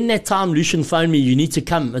qualified. In that time, Lucian phoned me, you need to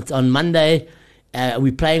come. It's on Monday.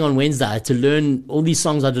 We're playing on Wednesday. I had to learn all these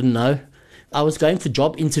songs I didn't know. I was going for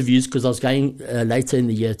job interviews because I was going later in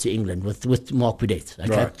the year to England with Mark Boudet.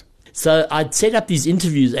 Okay? Right. So I'd set up these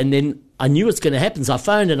interviews and then I knew what's going to happen. So I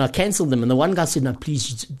phoned and I cancelled them. And the one guy said, no,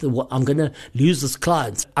 please, I'm going to lose this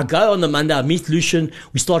client. I go on the Monday, I meet Lucian.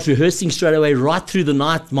 We start rehearsing straight away, right through the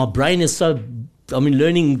night. My brain is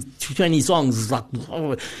learning 20 songs. It's like,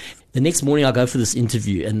 oh. The next morning I go for this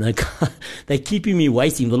interview and they're keeping me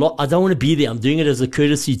waiting. I don't want to be there. I'm doing it as a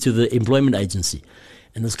courtesy to the employment agency.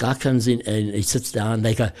 And this guy comes in and he sits down.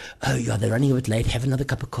 They go, oh, yeah, they're running a bit late. Have another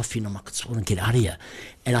cup of coffee. And I'm like, I just want to get out of here.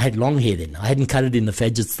 And I had long hair then. I hadn't cut it in the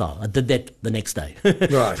Fadget style. I did that the next day.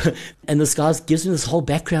 Right. And this guy gives me this whole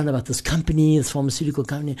background about this company, this pharmaceutical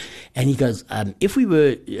company. And he goes, if we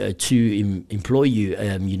were to employ you,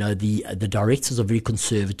 the directors are very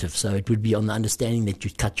conservative. So it would be on the understanding that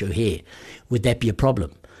you'd cut your hair. Would that be a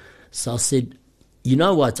problem? So I said, you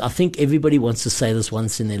know what? I think everybody wants to say this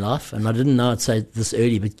once in their life, and I didn't know I'd say this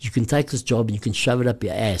early, but you can take this job and you can shove it up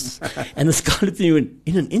your ass. And this guy looked at me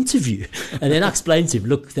in an interview, and then I explained to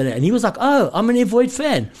him, and he was like, oh, I'm an Evoid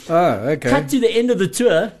fan. Oh, okay. Cut to the end of the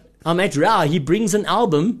tour, I'm at Rao, he brings an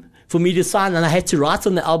album for me to sign, and I had to write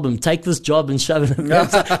on the album, take this job and shove it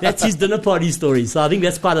up. That's his dinner party story. So I think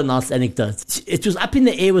that's quite a nice anecdote. It was up in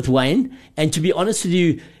the air with Wayne, and to be honest with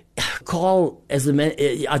you, Carl, as a man,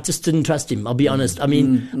 I just didn't trust him. I'll be honest. I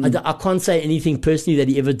mean, I can't say anything personally that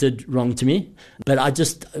he ever did wrong to me, but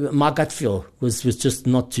my gut feel was just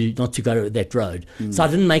not to go that road. So I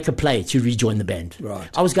didn't make a play to rejoin the band. Right.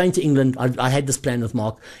 I was going to England. I had this plan with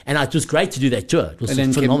Mark, and it was great to do that tour. It was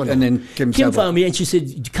phenomenal. And then Kim phoned me and she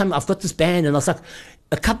said, "Come, I've got this band," and I was like.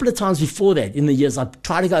 A couple of times before that, in the years, I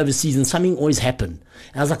tried to go overseas and something always happened.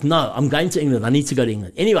 And I was like, no, I'm going to England. I need to go to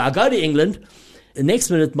England. Anyway, I go to England. The next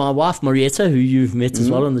minute, my wife, Marietta, who you've met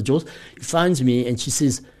as well on the Jaws, phones me and she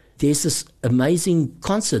says, there's this amazing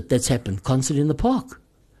concert that's happened, concert in the park.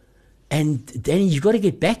 And Danny, you've got to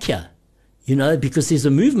get back here, because there's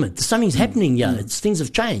a movement. Something's happening here. Things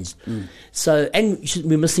have changed. So, and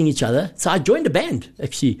we're missing each other. So I joined a band,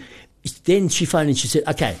 actually. Then she phoned and she said,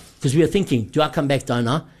 okay, because we were thinking, do I come back, don't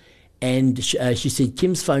I? And she said,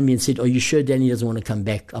 Kim's phoned me and said, are you sure Danny doesn't want to come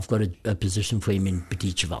back? I've got a position for him in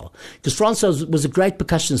Petit Cheval. Because Francois was a great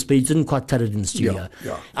percussionist, but he didn't quite cut it in the studio.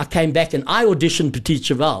 Yeah. I came back and I auditioned Petit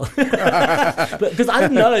Cheval. Because I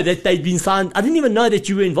didn't know that they'd been signed. I didn't even know that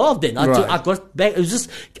you were involved then. I got back. It was just,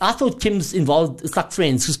 I thought Kim's involved. It's like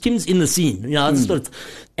Friends, because Kim's in the scene. I just thought,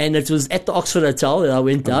 and it was at the Oxford Hotel that I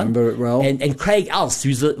went down. I remember it well. And Craig Alst,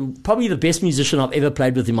 who's probably the best musician I've ever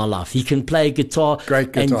played with in my life. He can play guitar.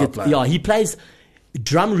 Great guitar player. Yeah, he plays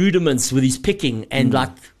drum rudiments with his picking and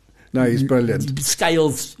like... No, he's brilliant.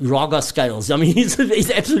 Scales, raga scales. I mean, he's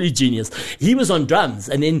absolutely genius. He was on drums,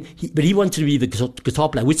 and then but he wanted to be the guitar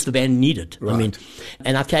player, which the band needed. Right. I mean,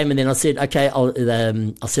 and I came and then I said, okay,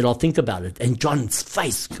 I'll think about it. And John's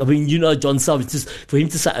face, I mean, John Self, it's just for him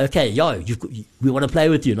to say, okay, we want to play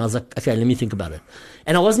with you. And I was like, okay, let me think about it.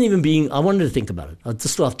 And I wasn't even I wanted to think about it.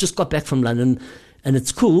 I've just got back from London, and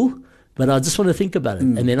it's cool, but I just want to think about it.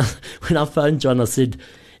 And then when I phoned John, I said,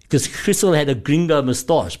 because Crystal had a gringo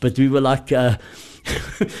moustache, but we were like,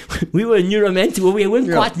 we were new romantic. Well, we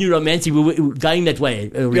weren't quite new romantic. We were going that way.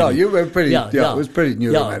 Really. Yeah, you were pretty. Yeah, it was pretty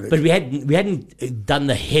new romantic. But we hadn't done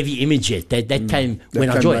the heavy image yet. That came when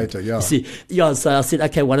I joined. Later, so I said,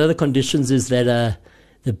 okay, one of the conditions is that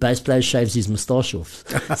the bass player shaves his moustache off.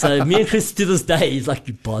 So me and Chris to this day, he's like,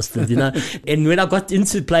 you bastard, And when I got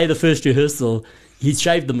into play the first rehearsal, he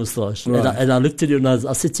shaved the moustache. Right. And I looked at him and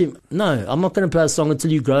I said to him, no, I'm not going to play a song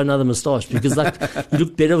until you grow another moustache, because you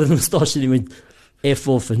look better with a moustache. And he went, F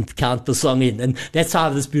off and count the song in. And that's how I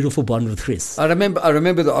have this beautiful bond with Chris. I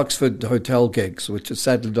remember the Oxford Hotel gigs, which is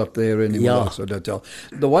sadly not there anymore, Oxford Hotel.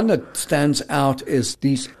 The one that stands out is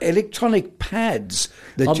these electronic pads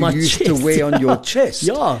that you used to wear on your chest.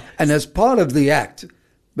 Yeah. And as part of the act,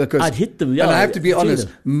 because I'd hit them, and I have to be honest,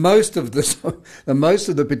 most of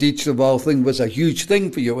the Petit Cheval thing was a huge thing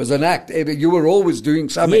for you as an act. You were always doing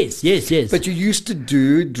something. Yes. But you used to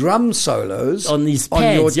do drum solos on these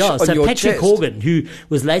pads. So Patrick chest. Horgan, who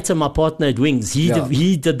was later my partner at Wings, he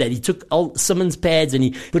did that. He took old Simmons pads and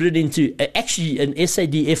he put it into actually an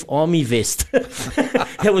SADF army vest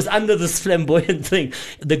that was under this flamboyant thing.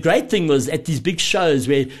 The great thing was at these big shows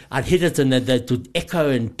where I'd hit it and that would echo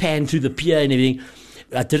and pan through the pier and everything.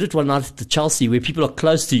 I did it one night at the Chelsea where people are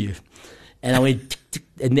close to you. And I went, tick, tick,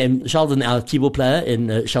 and then Sheldon, our keyboard player,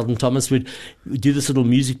 and Sheldon Thomas would do this little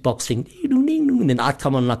music box thing. And then I'd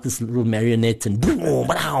come on like this little marionette and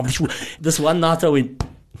this one night I went,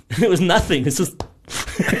 it was nothing. It's just,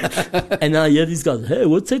 and I hear these guys, hey,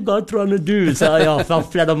 what's that guy trying to do? So I fell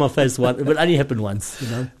flat on my face once. It only happened once,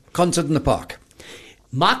 Concert in the Park.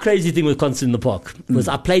 My crazy thing with Concert in the Park was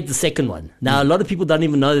I played the second one. Now, a lot of people don't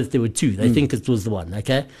even know that there were two. They think it was the one,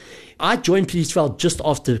 okay? I joined Petit Cheval just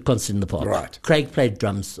after Concert in the Park. Right. Craig played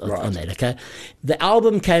drums on that, okay? The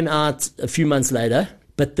album came out a few months later,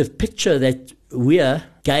 but the picture that Weir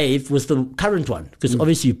gave was the current one, because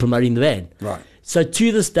obviously you're promoting the band. Right. So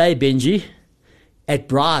to this day, Benji, at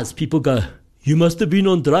Braz, people go, you must have been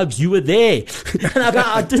on drugs. You were there. And I go,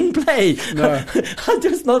 I didn't play. No.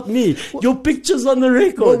 That's not me. Your picture's on the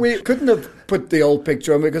record. Well, we couldn't have put the old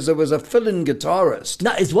picture on because there was a fill-in guitarist.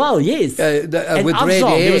 No, as well, yes. With Afzal, red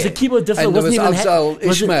hair. There was a keyboard difference. And there was Afzal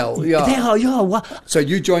Ishmael. Yeah. So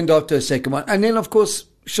you joined after the second one. And then, of course,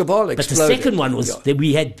 Cheval exploded. But the second one was that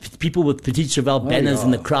we had people with Petit Cheval banners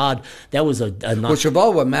in the crowd. That was a nice... Well,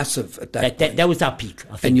 Cheval were massive at that point. That was our peak,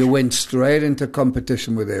 I think. And you went straight into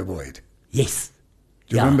competition with Air Void. Yes.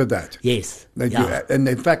 Do you remember that? Yes. And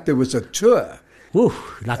in fact, there was a tour. Ooh,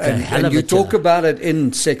 like a hell of a tour. And you talk about it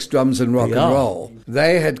in Sex, Drums and Rock and Roll.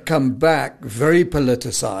 They had come back very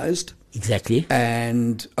politicized. Exactly.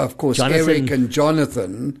 And, of course, Eric and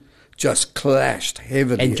Jonathan just clashed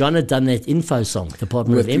heavily. And John had done that info song,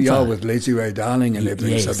 Department of Info. Yeah, with Leslie Ray Darling and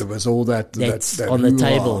everything. Yes. So there was all that. That's that on the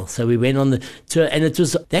table. So we went on the tour, and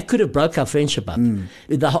that could have broke our friendship up.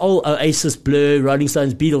 The whole Oasis, Blur, Rolling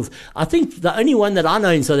Stones, Beatles. I think the only one that I know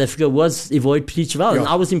in South Africa was Evoid Petit Cheval, and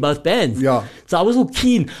I was in both bands. Yeah. So I was all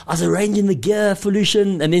keen. I was arranging the gear for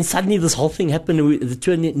Lucian, and then suddenly this whole thing happened, and the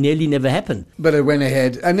tour nearly never happened. But it went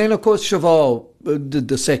ahead. And then, of course, Cheval did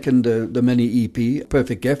the second, the mini EP,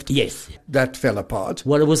 Perfect Gift. Yes. That fell apart.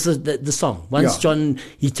 Well, it was the song. Once John,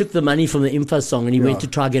 he took the money from the info song and he went to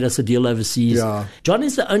try get us a deal overseas. Yeah. John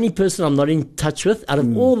is the only person I'm not in touch with out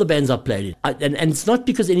of all the bands I've played in. And it's not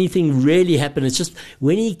because anything really happened. It's just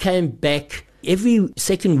when he came back, every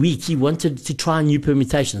second week he wanted to try a new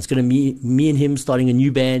permutation. It's going to be me and him starting a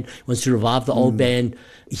new band, wants to revive the old band.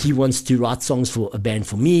 He wants to write songs for a band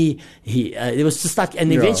for me. It was just like,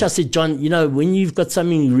 and eventually I said, John, when you've got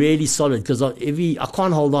something really solid, because I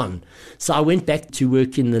can't hold on. So I went back to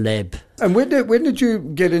work in the lab And when did you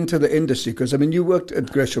get into the industry? Because, I mean, you worked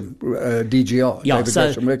at Gresham, DGR, David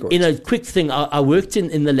Gresham Records. In a quick thing, I worked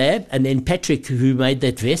in the lab, and then Patrick, who made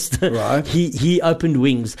that vest, right. he opened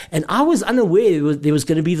Wings. And I was unaware there was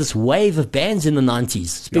going to be this wave of bands in the 90s.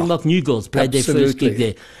 Springbok New Girls played their first gig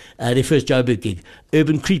there. Their first Joburg gig.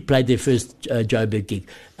 Urban Creep played their first Joburg gig.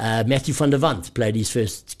 Matthew van der Want played his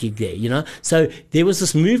first gig there, you know. So there was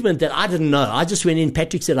this movement that I didn't know. I just went in.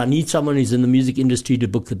 Patrick said, I need someone who's in the music industry to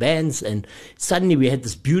book the bands. And suddenly we had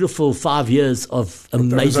this beautiful 5 years of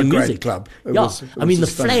amazing music. Club. I mean, the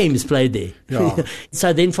Flames played there. Yeah.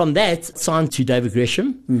 So then from that, signed to David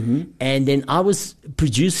Gresham. Mm-hmm. And then I was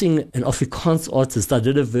producing an Afrikaans artist. I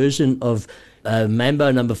did a version of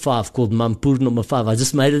Mambo number 5 called Mampur number 5. I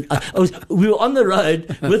just made it. We were on the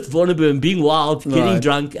road with Vonneburn, being wild, getting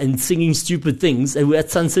drunk and singing stupid things. And we were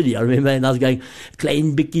at Sun City, I remember, and I was going,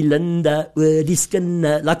 Klein Bikkie Linda, oor die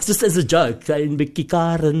skinne, like just as a joke, Klein Bikkie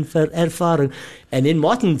Karen vir ervaring. And then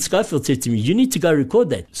Martin Schofield said to me, you need to go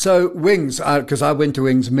record that. So Wings, because I went to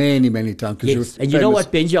Wings many times. Yes. And you know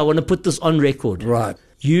what, Benji, I want to put this on record. Right.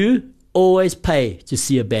 You always pay to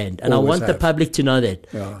see a band. And Always I want the public to know that.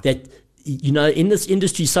 Yeah. That, you know, in this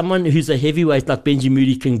industry, someone who's a heavyweight like Benji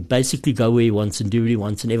Moody can basically go where he wants and do what he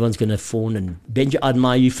wants, and everyone's going to fawn. And Benji, I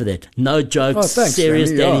admire you for that. No jokes, thanks,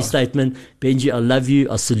 serious Danny, Danny yeah. statement. Benji, I love you,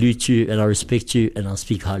 I salute you, and I respect you, and I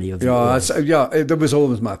speak highly of you. That was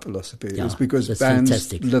always my philosophy. Yeah, it's because that's bands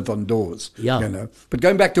fantastic. live on doors. Yeah. You know. But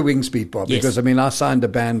going back to Wings, Beat Bob, Yes. because I mean, I signed a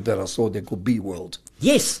band that I saw there called B World.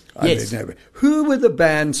 Yes. Who were the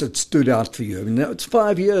bands that stood out for you? I mean, it's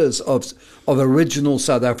 5 years of original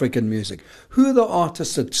South African music. Who are the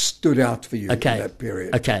artists that stood out for you in that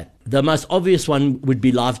period? Okay. The most obvious one would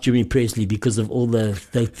be Live Jimmy Presley because of all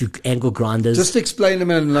the angle grinders. Just explain them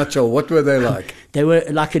in a nutshell. What were they like? They were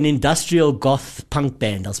like an industrial goth punk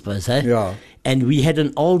band, I suppose. Yeah. And we had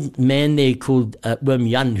an old man there called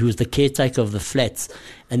Jan, who was the caretaker of the flats.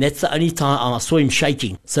 And that's the only time I saw him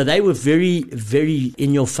shaking. So they were very, very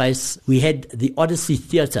in your face. We had the Odyssey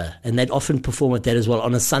Theatre, and they'd often perform at that as well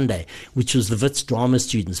on a Sunday, which was the Wits drama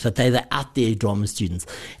students, but they were out there drama students.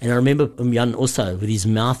 And I remember Jan also with his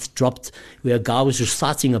mouth dropped, where a guy was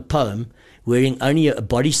reciting a poem, wearing only a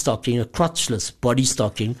body stocking, a crotchless body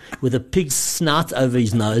stocking, with a pig's snout over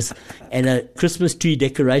his nose and a Christmas tree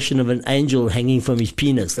decoration of an angel hanging from his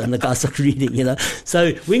penis. And the guy's like reading, you know.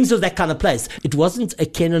 So Wings was that kind of place. It wasn't a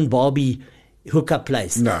Ken and Barbie hookup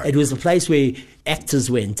place. No. It was a place where actors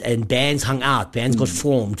went and bands hung out, bands got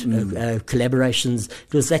formed, collaborations.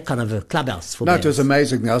 It was that kind of a clubhouse for bands. It was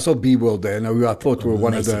amazing. I saw B World there, and I thought we were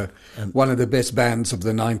one of the best bands of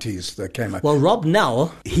the 90s that came out. Well, Rob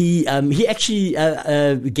Nell, he actually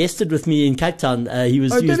guested with me in Cape Town. He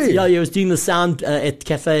was doing the sound at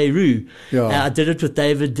Cafe Rue. Yeah. I did it with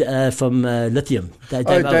David from Lithium. Dave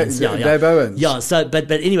Owens. Dave Owens. Yeah. So, but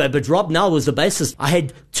anyway, Rob Nell was the bassist. I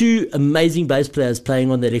had two amazing bass players playing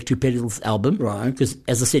on the Electric Pedals album. Right. Because,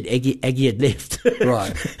 as I said, Aggie had left.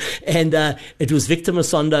 Right. And it was Victor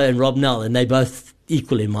Masondo and Rob Nell, and they both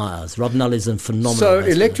equal in my eyes. Rob Nell is a phenomenal So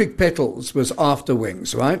bass Electric Petals was after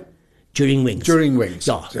Wings, right? During Wings.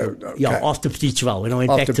 Yeah. So, after Petitjeval, when I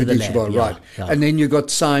went back to the lab. Right. Yeah. And then you got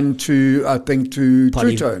signed to, I think, to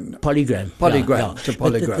True Tone. Polygram. To Polygram.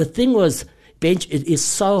 But the thing was, Bench, it is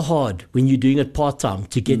so hard when you're doing it part-time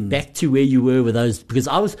to get back to where you were with those, because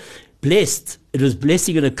I was blessed. It was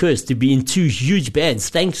blessing and a curse to be in two huge bands,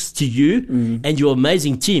 thanks to you and your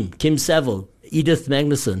amazing team, Kim Saville, Edith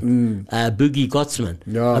Magnuson, Boogie Gottsman.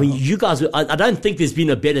 Yeah. I mean, you guys, I don't think there's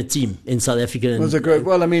been a better team in South Africa. It was a great,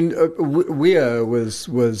 well, I mean, Weir was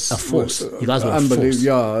a force. You guys were unbelievable. A force.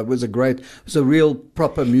 Yeah, it was a real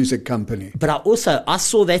proper music company. But I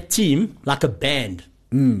saw that team like a band.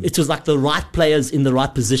 It was like the right players in the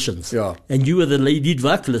right positions. Yeah. And you were the lead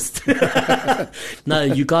vocalist. No,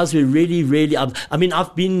 you guys were really, really... I mean,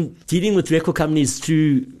 I've been dealing with record companies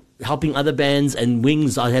through helping other bands and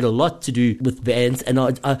Wings. I had a lot to do with bands. And,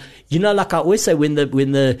 I like I always say, when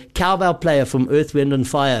the cowbell player from Earth, Wind and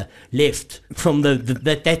Fire left from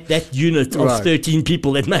that unit of 13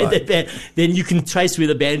 people that made that band, then you can trace where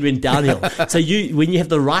the band went downhill. So when you have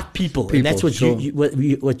the right people and that's what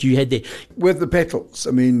what you had there. With the Petals,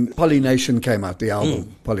 I mean, Polynation came out, the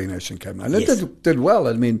album Polynation came out. And it did well.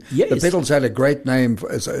 I mean, the Petals had a great name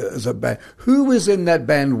as a band. Who was in that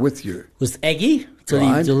band with you? Was Aggie.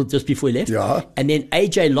 Till just before he left. Yeah. And then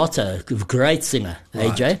AJ Lotta, great singer,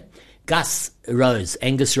 AJ. Gus Rose,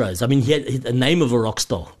 Angus Rose. I mean, he had the name of a rock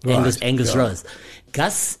star, Angus Rose.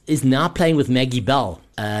 Gus is now playing with Maggie Bell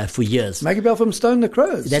for years. Maggie Bell from Stone the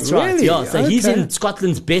Crows. That's really? right. Yeah. So he's in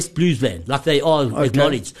Scotland's best blues band, like they are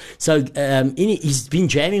acknowledged. So he's been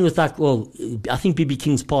jamming with I think B.B.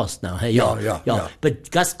 King's passed now. Hey, yeah. But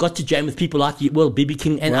Gus got to jam with people like B.B.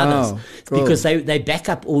 King and others because they back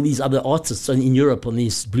up all these other artists in Europe on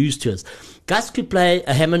these blues tours. Gus could play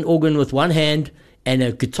a Hammond organ with one hand and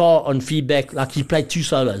a guitar on feedback. Like he played 2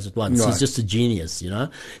 solos at once. Right. He's just a genius,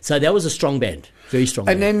 So that was a strong band. Very strong.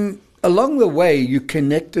 And then along the way, you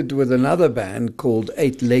connected with another band called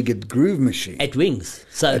Eight-Legged Groove Machine. At Wings.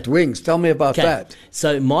 At Wings. Tell me about that.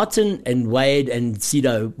 So Martin and Wade and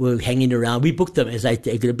Sido were hanging around. We booked them as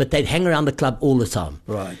Eight-Legged, but they'd hang around the club all the time.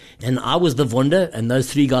 Right. And I was the Wonder, and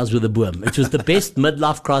those 3 guys were the Boom. It was the best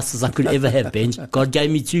midlife crisis I could ever have, Benj. God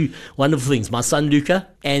gave me 2 wonderful things. My son, Luca,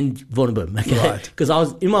 and Wonderboom. Okay? Right. Because I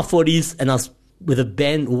was in my 40s, and I was with a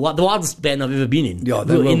band, the wildest band I've ever been in. Yeah,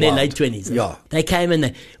 we were in their late 20s. Yeah. They came and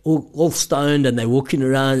they all stoned and they're walking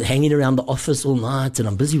around, hanging around the office all night, and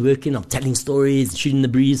I'm busy working, I'm telling stories, shooting the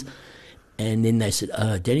breeze. And then they said,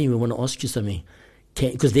 Danny, we want to ask you something.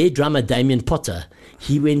 Because their drummer, Damien Potter,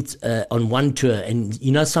 he went on one tour, and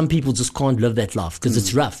some people just can't live that life because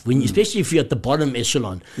it's rough. Especially if you're at the bottom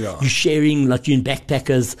echelon, you're sharing, like you're in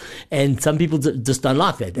backpackers, and some people just don't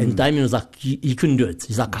like that. And Damien was like, he couldn't do it.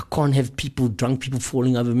 He's like, I can't have drunk people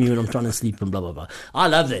falling over me when I'm trying to sleep and blah, blah, blah. I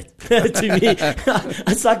love that. To me,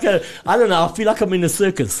 it's like I don't know, I feel like I'm in a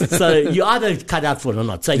circus. So you either cut out for it or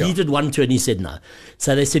not. So he did one tour and he said no.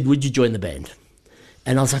 So they said, would you join the band?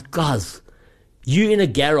 And I was like, guys, you in a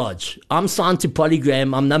garage. I'm signed to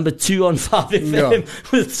Polygram. I'm number 2 on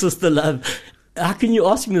 5FM with Sister Love. How can you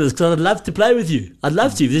ask me this? Because I'd love to play with you. I'd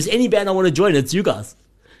love to. If there's any band I want to join, it's you guys.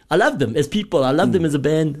 I love them as people. I love them as a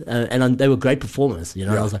band. And they were great performers.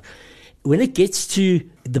 I was like, when it gets to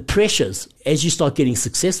the pressures, as you start getting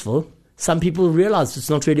successful, some people realize it's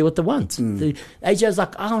not really what they want. AJ's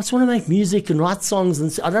like, I just want to make music and write songs.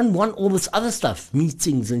 And I don't want all this other stuff,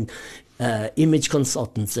 meetings and image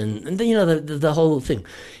consultants and the whole thing.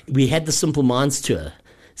 We had the Simple Minds tour.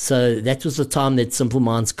 So that was the time that Simple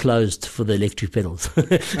Minds closed for the electric pedals.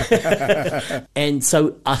 And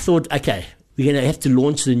so I thought, okay, we're going to have to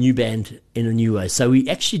launch the new band in a new way. So we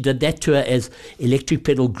actually did that tour as Electric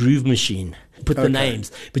Pedal Groove Machine. Put the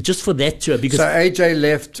names, but just for that tour, because so AJ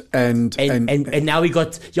left and now we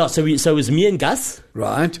got so it was me and Gus,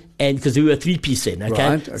 right, and because we were a 3-piece then,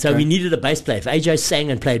 okay? So we needed a bass player. If AJ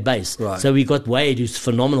sang and played bass, right. So we got Wade, who's a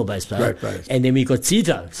phenomenal bass player, and then we got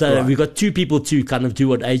Cito. So we got 2 people to kind of do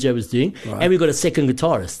what AJ was doing, and we got a second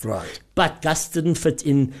guitarist, right? But Gus didn't fit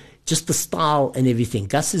in just the style and everything.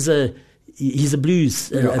 Gus is he's a blues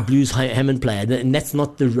Hammond player, and that's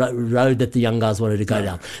not the road that the young guys wanted to go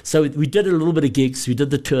down. So we did a little bit of gigs. We did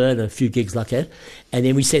the tour and a few gigs like that, and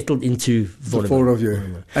then we settled into the 4 of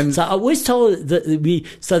you. And so I always told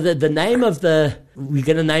the name of we're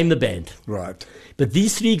going to name the band, right? But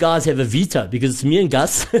these 3 guys have a veto because it's me and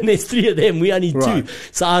Gus, and there's 3 of them. We only 2.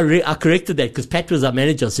 So I corrected that because Pat was our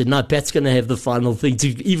manager. I said, no, Pat's going to have the final thing to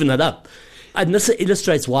even it up. And this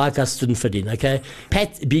illustrates why Gus didn't fit in, okay?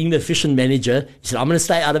 Pat, being the efficient manager, he said, I'm going to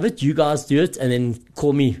stay out of it. You guys do it, and then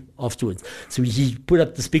call me afterwards. So he put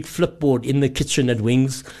up this big flipboard in the kitchen at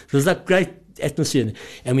Wings. It was like great atmosphere.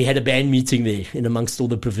 And we had a band meeting there in amongst all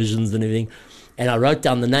the provisions and everything. And I wrote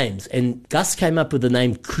down the names. And Gus came up with the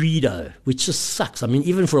name Credo, which just sucks. I mean,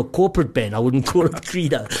 even for a corporate band, I wouldn't call it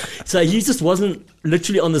Credo. So he just wasn't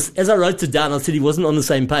literally on this. As I wrote it down, I said he wasn't on the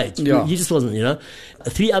same page. Yeah. He just wasn't,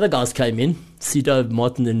 3 other guys came in, Cito,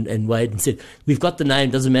 Martin, and Wade, and said, we've got the name,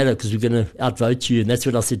 doesn't matter because we're going to outvote you. And that's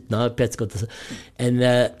when I said, no, Pat's got this. And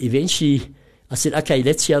eventually I said, okay,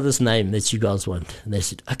 let's hear this name that you guys want. And they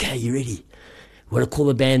said, okay, you ready? We're going to call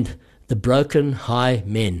the band The Broken High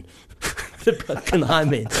Men. The Broken High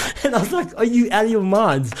Men. And I was like, are you out of your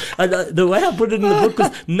minds? And the way I put it in the book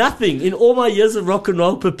was nothing in all my years of rock and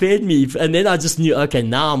roll prepared me. And then I just knew, okay,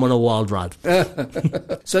 now I'm on a wild ride.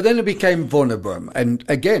 So then it became Wonderboom. And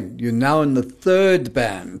again, you're now in the 3rd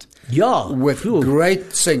band. Yeah. With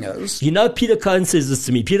great singers. Peter Cohen says this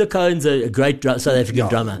to me. Peter Cohen's a great South African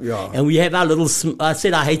drummer. Yeah. And we have our little, I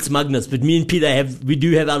said I hate smugness, but me and Peter we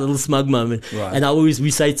do have our little smug moment. Right. And we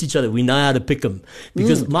say to each other, we know how to pick them.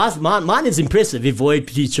 Because mine is impressive, Evoid,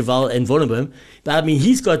 Petit Cheval, and Wonderboom. But I mean,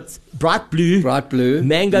 he's got Bright Blue,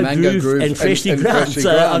 Mango Groove, and Freshly Ground.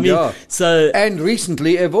 And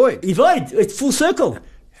recently Evoid. It's full circle.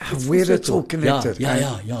 How weird it's all connected.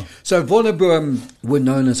 Yeah. So Wonderboom were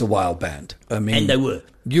known as a wild band. I mean, And they were.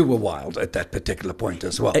 You were wild at that particular point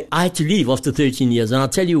as well. I had to leave after 13 years, and I'll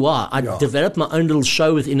tell you why. I developed my own little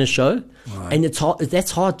show within a show, and it's hard.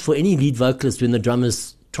 That's hard for any lead vocalist when the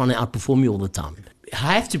drummer's trying to outperform you all the time.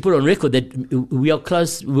 I have to put on record that we are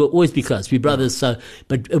close. We'll always be close. We're brothers. So,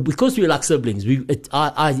 but because we were like siblings,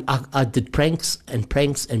 I did pranks,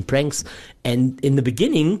 and in the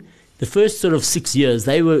beginning, the first sort of 6 years,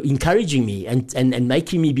 they were encouraging me and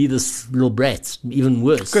making me be this little brat, even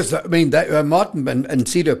worse. Because I mean, Martin and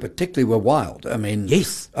Cito particularly were wild. I mean,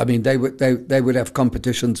 yes. I mean, they would have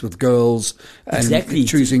competitions with girls and Exactly.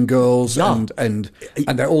 choosing girls, Yeah. and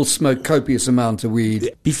they all smoked copious amounts of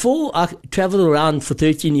weed. Before I travelled around for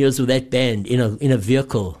 13 years with that band in a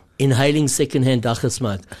vehicle, inhaling secondhand dacha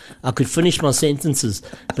smoke, I could finish my sentences.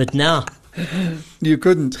 But now, You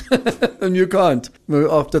couldn't, and you can't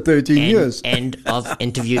after 13 years. End of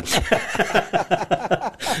interview. So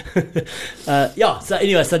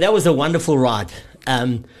anyway, so that was a wonderful ride.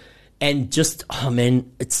 And just, oh man,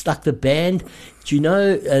 it's like the band. Do you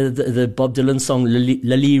know the Bob Dylan song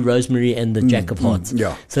Lily, Rosemary and the Jack of Hearts?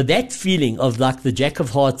 Yeah. So that feeling of like the Jack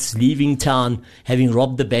of Hearts leaving town, having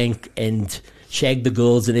robbed the bank and shagged the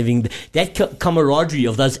girls and everything, that camaraderie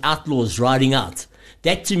of those outlaws riding out.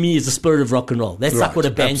 That to me is the spirit of rock and roll. That's like what a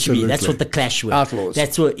band should be. That's what the Clash were. Outlaws.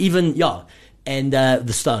 That's what and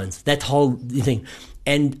the Stones. That whole thing.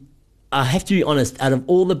 And I have to be honest, out of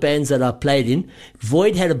all the bands that I played in,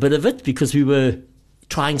 Void had a bit of it because we were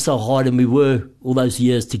trying so hard and we were all those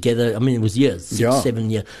years together. I mean, it was years, 6, 7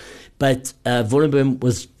 years. But Wonderboom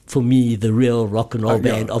was, for me, the real rock and roll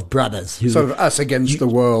band of brothers. Who, sort of us against the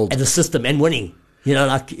world. And the system and winning.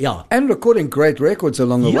 And recording great records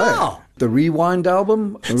along the way. The Rewind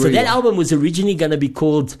album. So that album was originally going to be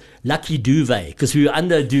called Lucky Duvet because we were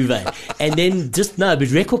under Duvet. And then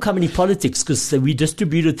but record company politics because we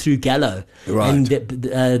distributed through Gallo. Right. And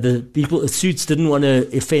the people, Suits didn't want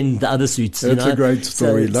to offend the other Suits. That's a great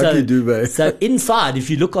story. Lucky Duvet. So inside,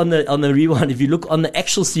 if you look on the Rewind, if you look on the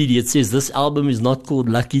actual CD, it says this album is not called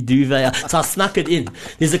Lucky Duvet. So I snuck it in.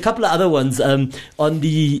 There's a couple of other ones. On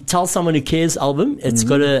the Tell Someone Who Cares album, it's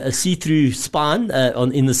got a see-through spine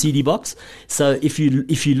in the CD box. So if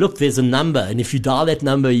you look, there's a number, and if you dial that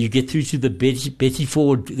number, you get through to the Betty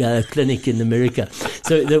Ford clinic in America.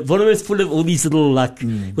 So the volume is full of all these little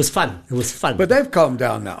It was fun. It was fun. But they've calmed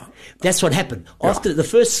down now. That's what happened. After the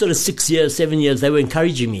first sort of 6 years, 7 years, they were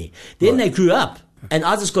encouraging me. Then they grew up. And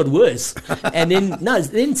I just got worse. And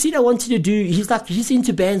then Cito wanted to do, he's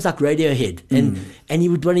into bands like Radiohead. And he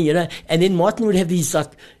would want to, and then Martin would have these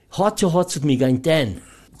heart-to-hearts with me going, Dan,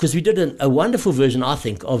 because we did a wonderful version, I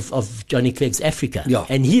think, of Johnny Clegg's Africa. Yeah.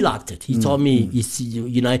 And he liked it. He told me,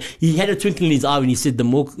 he had a twinkle in his eye when he said, the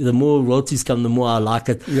more royalties come, the more I like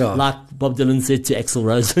it. Yeah. Like Bob Dylan said to Axl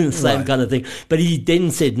Rose, the same kind of thing. But he then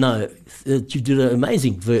said, no, you did an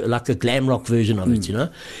amazing, like a glam rock version of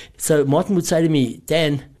it, So Martin would say to me,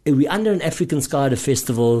 Dan, we're under an African sky at a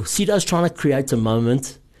festival. Cito's trying to create a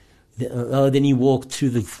moment. Then he walked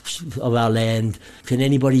through of our land. Can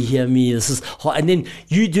anybody hear me? This is hot. And then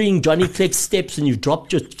you doing Johnny Clegg steps, and you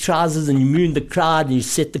dropped your trousers, and you mooned the crowd, and you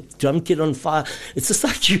set the drum kit on fire. It's just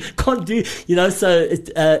like you can't do, So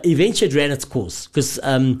eventually it ran its course because.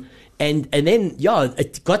 And then,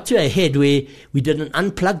 it got to a head where we did an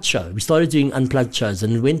unplugged show. We started doing unplugged shows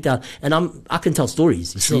and it went down. And I can tell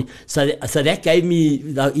stories, you see. So that gave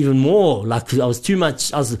me even more, I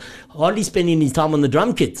was hardly spending any time on the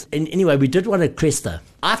drum kit. And anyway, we did one at Cresta.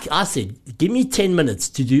 I said, give me 10 minutes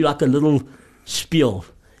to do like a little spiel.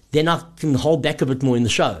 Then I can hold back a bit more in the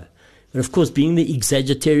show. But of course, being the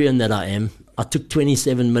exaggetarian that I am, I took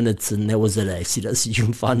 27 minutes and that was it. I said, you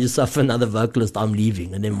can find yourself another vocalist, I'm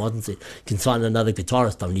leaving. And then Martin said, you can find another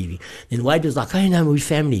guitarist, I'm leaving. Then Wade was like, no, we're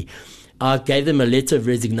family. I gave them a letter of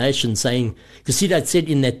resignation saying, because Cito had said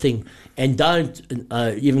in that thing, and don't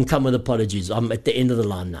even come with apologies. I'm at the end of the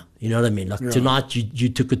line now. You know what I mean? Tonight you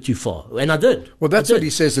took it too far. And I did. Well, that's what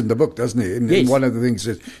he says in the book, doesn't he? In one of the things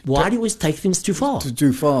that... Why do you always take things too far?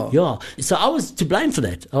 Too far. Yeah. So I was to blame for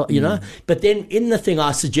that, you know. But then in the thing,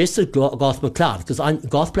 I suggested Garth McLeod, because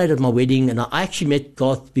Garth played at my wedding, and I actually met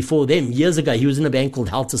Garth before them, years ago. He was in a band called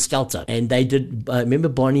Helter Skelter. And they did... remember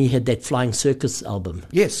Barney had that Flying Circus album?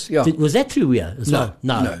 Yes, yeah. Was that through Weir as well?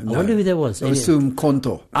 No. I wonder who that was. It was through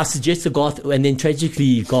Konto. I suggested Garth, and then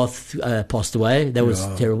tragically Garth passed away. That was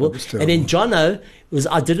terrible. And then Jono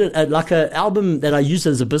I did it like an album that I used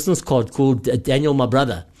as a business card called Daniel My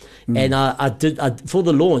Brother. And I did for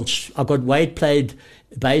the launch, I got Wade played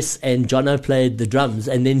bass and Jono played the drums,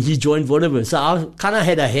 and then he joined Wonderboom. So I kind of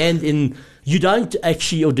had a hand in You don't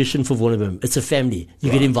actually audition for Vonnegut. It's a family.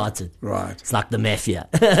 You get invited. Right. It's like the mafia.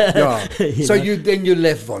 Yeah. So know? you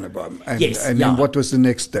left Vonnegut. And, Yes, and yeah. then what was the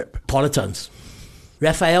next step? Polytones.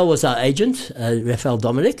 Raphael was our agent, Raphael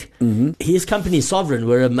Dominic. Mm-hmm. His company, Sovereign,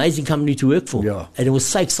 were an amazing company to work for. Yeah. And it was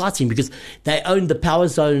so exciting because they owned the Power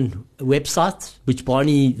Zone website, which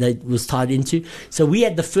Barney was tied into. So we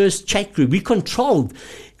had the first chat group. We controlled.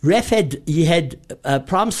 Raph had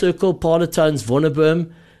Prime Circle, Polytones,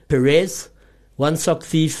 Vonnegut, Perez, One Sock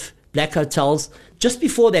Thief, Black Hotels. Just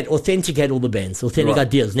before that, Authentic had all the bands. Authentic Right.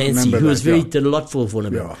 Ideas, Nancy, Remember who that, did a lot for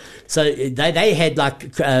Vonnegut. Yeah. So they had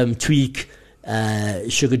like Tweak,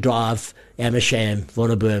 Sugar Drive, Amersham,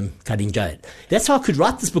 Vonnegut, Cutting Jade. That's how I could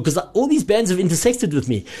write this book, because all these bands have intersected with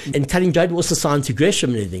me. And Cutting Jade was also signed to Gresham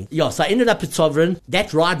and everything. Yeah, so I ended up at Sovereign.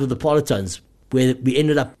 That ride with the Polytones, where we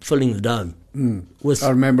ended up filling the dome. I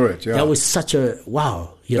remember it, yeah. That was such a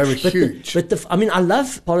wow. Yeah. They were huge. I mean, I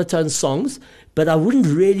love Polytones songs, but I wouldn't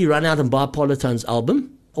really run out and buy a Polytones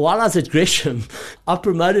album. While I was at Gresham, I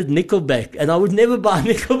promoted Nickelback, and I would never buy a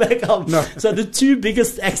Nickelback album. No. So the two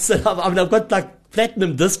biggest acts that I've got like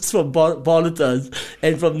platinum discs from Polytones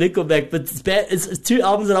and from Nickelback, but it's two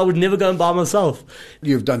albums that I would never go and buy myself.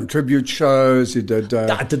 You've done tribute shows. You did.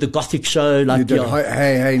 I did the Gothic show, like You did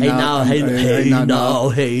Hey Now.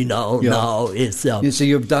 Now. Yes, yeah. You see,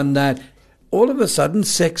 you've done that. All of a sudden,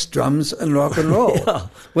 sex, drums, and rock and roll. Yeah.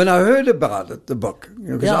 When I heard about it, the book,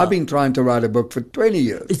 because Yeah. I've been trying to write a book for 20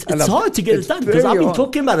 years. It's hard to get it done, because I've been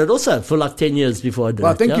talking about it also for like 10 years before I did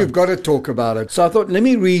Well, I it. think yeah. you've got to talk about it. So I thought, let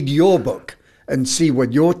me read your book and see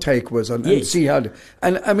what your take was on, and Yes. see how.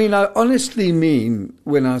 And I mean, I honestly mean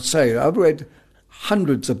when I say it, I've read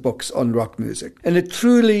hundreds of books on rock music, and it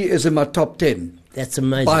truly is in my top 10. That's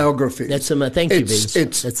amazing. Biographies. That's amazing. Thank you, Vince.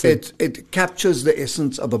 It captures the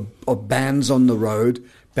essence of bands on the road,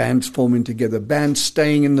 bands forming together, bands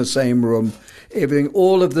staying in the same room, everything,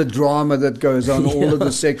 all of the drama that goes on, all of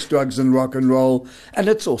the sex, drugs, and rock and roll, and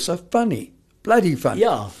it's also funny. Bloody funny.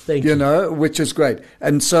 Yeah, thank you. You know, which is great.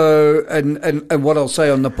 And so, and what I'll say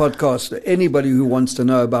on the podcast, anybody who wants to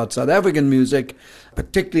know about South African music,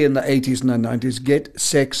 particularly in the 80s and the 90s, get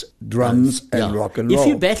sex, drums, and rock and roll. If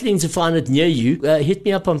you're battling to find it near you, hit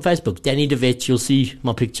me up on Facebook, Danny DeVet. You'll see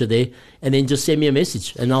my picture there, and then just send me a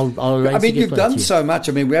message, and I'll arrange. I mean, to get you've one done to you. so much.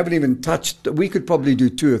 I mean, we haven't even touched. We could probably do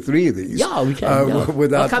 2 or 3 of these. Yeah, we can. Yeah.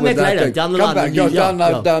 Without, I'll come back later, down the line. Back,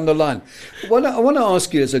 Yeah, down the line. I want to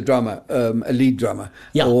ask you, as a drummer, a lead drummer,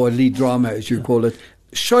 Yeah. or a lead drummer, as you call it,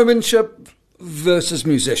 showmanship versus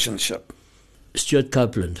musicianship. Stuart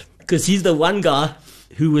Copeland, because he's the one guy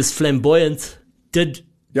who was flamboyant, did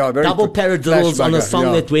very double paradiddles on a flashbanger,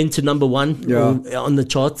 song that went to number 1 on the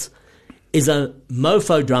charts, is a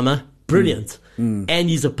mofo drummer, brilliant, and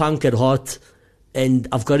he's a punk at heart. And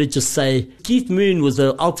I've got to just say, Keith Moon was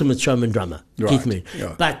the ultimate showman drummer. Right, Keith Moon.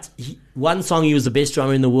 yeah. But one song he was the best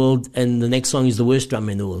drummer in the world, and the next song he's the worst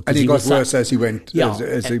drummer in the world. And he got was worse as he went, Yeah.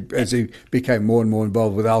 as he became more and more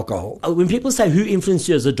involved with alcohol. When people say who influenced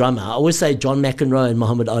you as a drummer, I always say John McEnroe and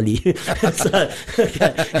Muhammad Ali. So,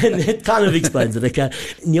 okay, and it kind of explains it. Okay,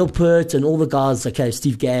 Neil Peart and all the guys. Okay,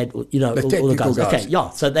 Steve Gadd. You know, The all the technical guys. guys. Okay, yeah.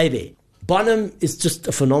 So they're there. Bonham is just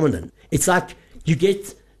a phenomenon. It's like you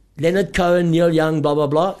get Leonard Cohen, Neil Young, blah, blah,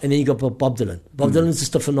 blah, and then you got Bob Dylan. Bob Dylan's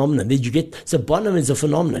just a phenomenon. Then you get, so Bonham is a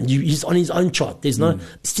phenomenon. He's on his own chart. There's no,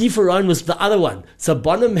 Steve Arone was the other one. So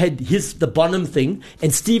Bonham had the Bonham thing,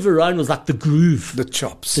 and Steve Arone was like the groove. The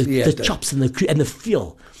chops. The chops and the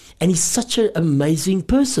feel. And he's such an amazing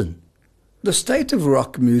person. The state of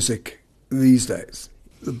rock music these days,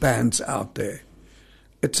 the bands out there,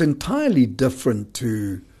 it's entirely different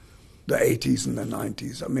to the 80s and the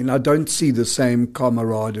 90s. I mean, I don't see the same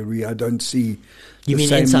camaraderie. I don't see. You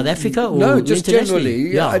mean in South Africa? Or no, just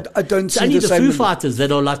internationally? generally. Yeah. I don't it's see only the the same. Foo Fighters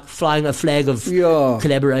that are like flying a flag of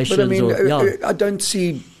collaborations. But I mean, I don't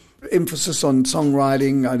see emphasis on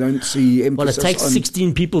songwriting. I don't see emphasis. Well, it takes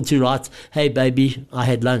 16 people to write, "Hey, baby, I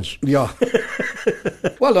had lunch." Yeah.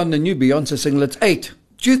 Well, on the new Beyonce single, it's 8.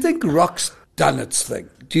 Do you think rock's done its thing?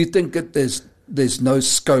 Do you think that there's no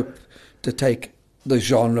scope to take the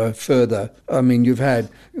genre further? I mean, you've had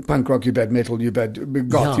punk rock, you've had metal, you've had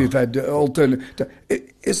goth, you've had alternative.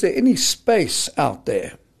 Is there any space out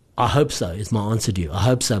there? I hope so, is my answer to you. I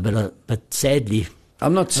hope so, but sadly,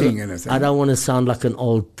 I'm not seeing anything. I don't want to sound like an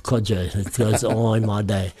old codger that goes, "Oh, in my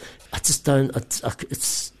day." I just don't.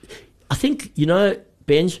 I think, you know,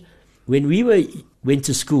 Benj, when we went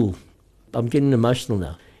to school, I'm getting emotional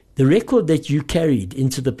now. The record that you carried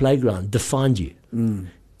into the playground defined you.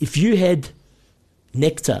 If you had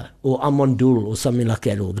Nectar or Amandul or something like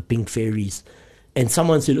that, or the Pink Fairies, and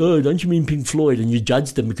someone said, "Oh, don't you mean Pink Floyd?" and you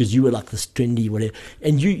judged them because you were like this trendy whatever.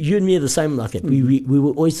 And you and me are the same like it. We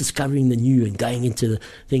were always discovering the new and going into the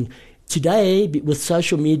thing. Today, with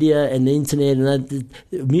social media and the internet,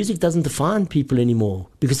 and music doesn't define people anymore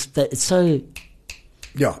because it's so...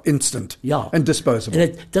 Yeah, instant. Yeah. And disposable. And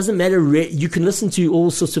it doesn't matter. You can listen to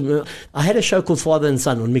all sorts of... I had a show called Father and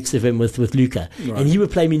Son on Mix FM with Luca. Right. And he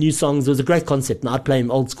would play me new songs. It was a great concept. And I'd play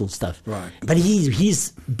him old school stuff. Right. But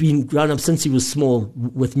he's been grown up since he was small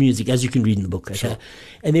with music, as you can read in the book. Okay? Sure.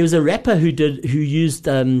 And there was a rapper who used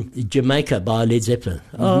Jamaica by Led Zeppelin.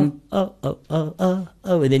 Mm-hmm. Oh.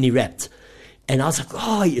 And then he rapped. And I was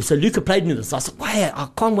like, so Luca played me this. I was like, wow, I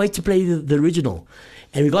can't wait to play the original.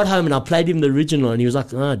 And we got home and I played him the original and he was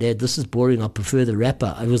like, "Oh, Dad, this is boring. I prefer the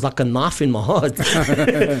rapper." It was like a knife in my heart.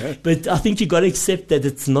 But I think you got to accept that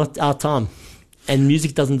it's not our time. And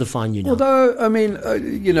music doesn't define you now. Although, I mean,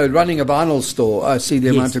 running a vinyl store, I see the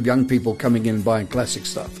amount of young people coming in and buying classic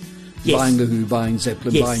stuff. Yes. Buying The Who, buying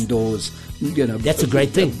Zeppelin, buying Doors. That's a great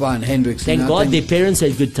thing. Buying Hendrix. Thank God their parents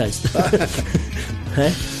had good taste. Huh?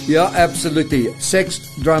 Yeah, absolutely.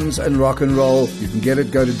 Sex, drums and rock and roll. You can get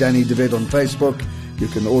it. Go to Danny DeVet on Facebook. You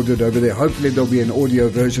can order it over there. Hopefully there'll be an audio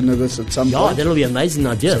version of this at some point. Yeah, that'll be an amazing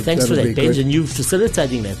idea. So thanks for that, Benj, and you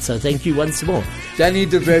facilitating that. So thank you once more. Danny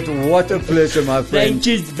DeVet, what a pleasure, my friend. Thank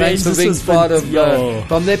you, Thanks for being part of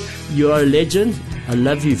from that. You are a legend. I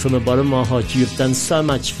love you from the bottom of my heart. You have done so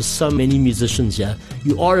much for so many musicians, yeah.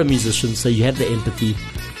 You are a musician, so you have the empathy.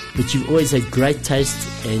 But you've always had great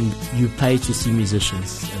taste and you pay to see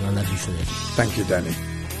musicians. And I love you for that. Thank you, Danny.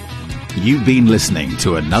 You've been listening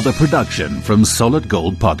to another production from Solid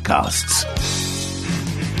Gold Podcasts.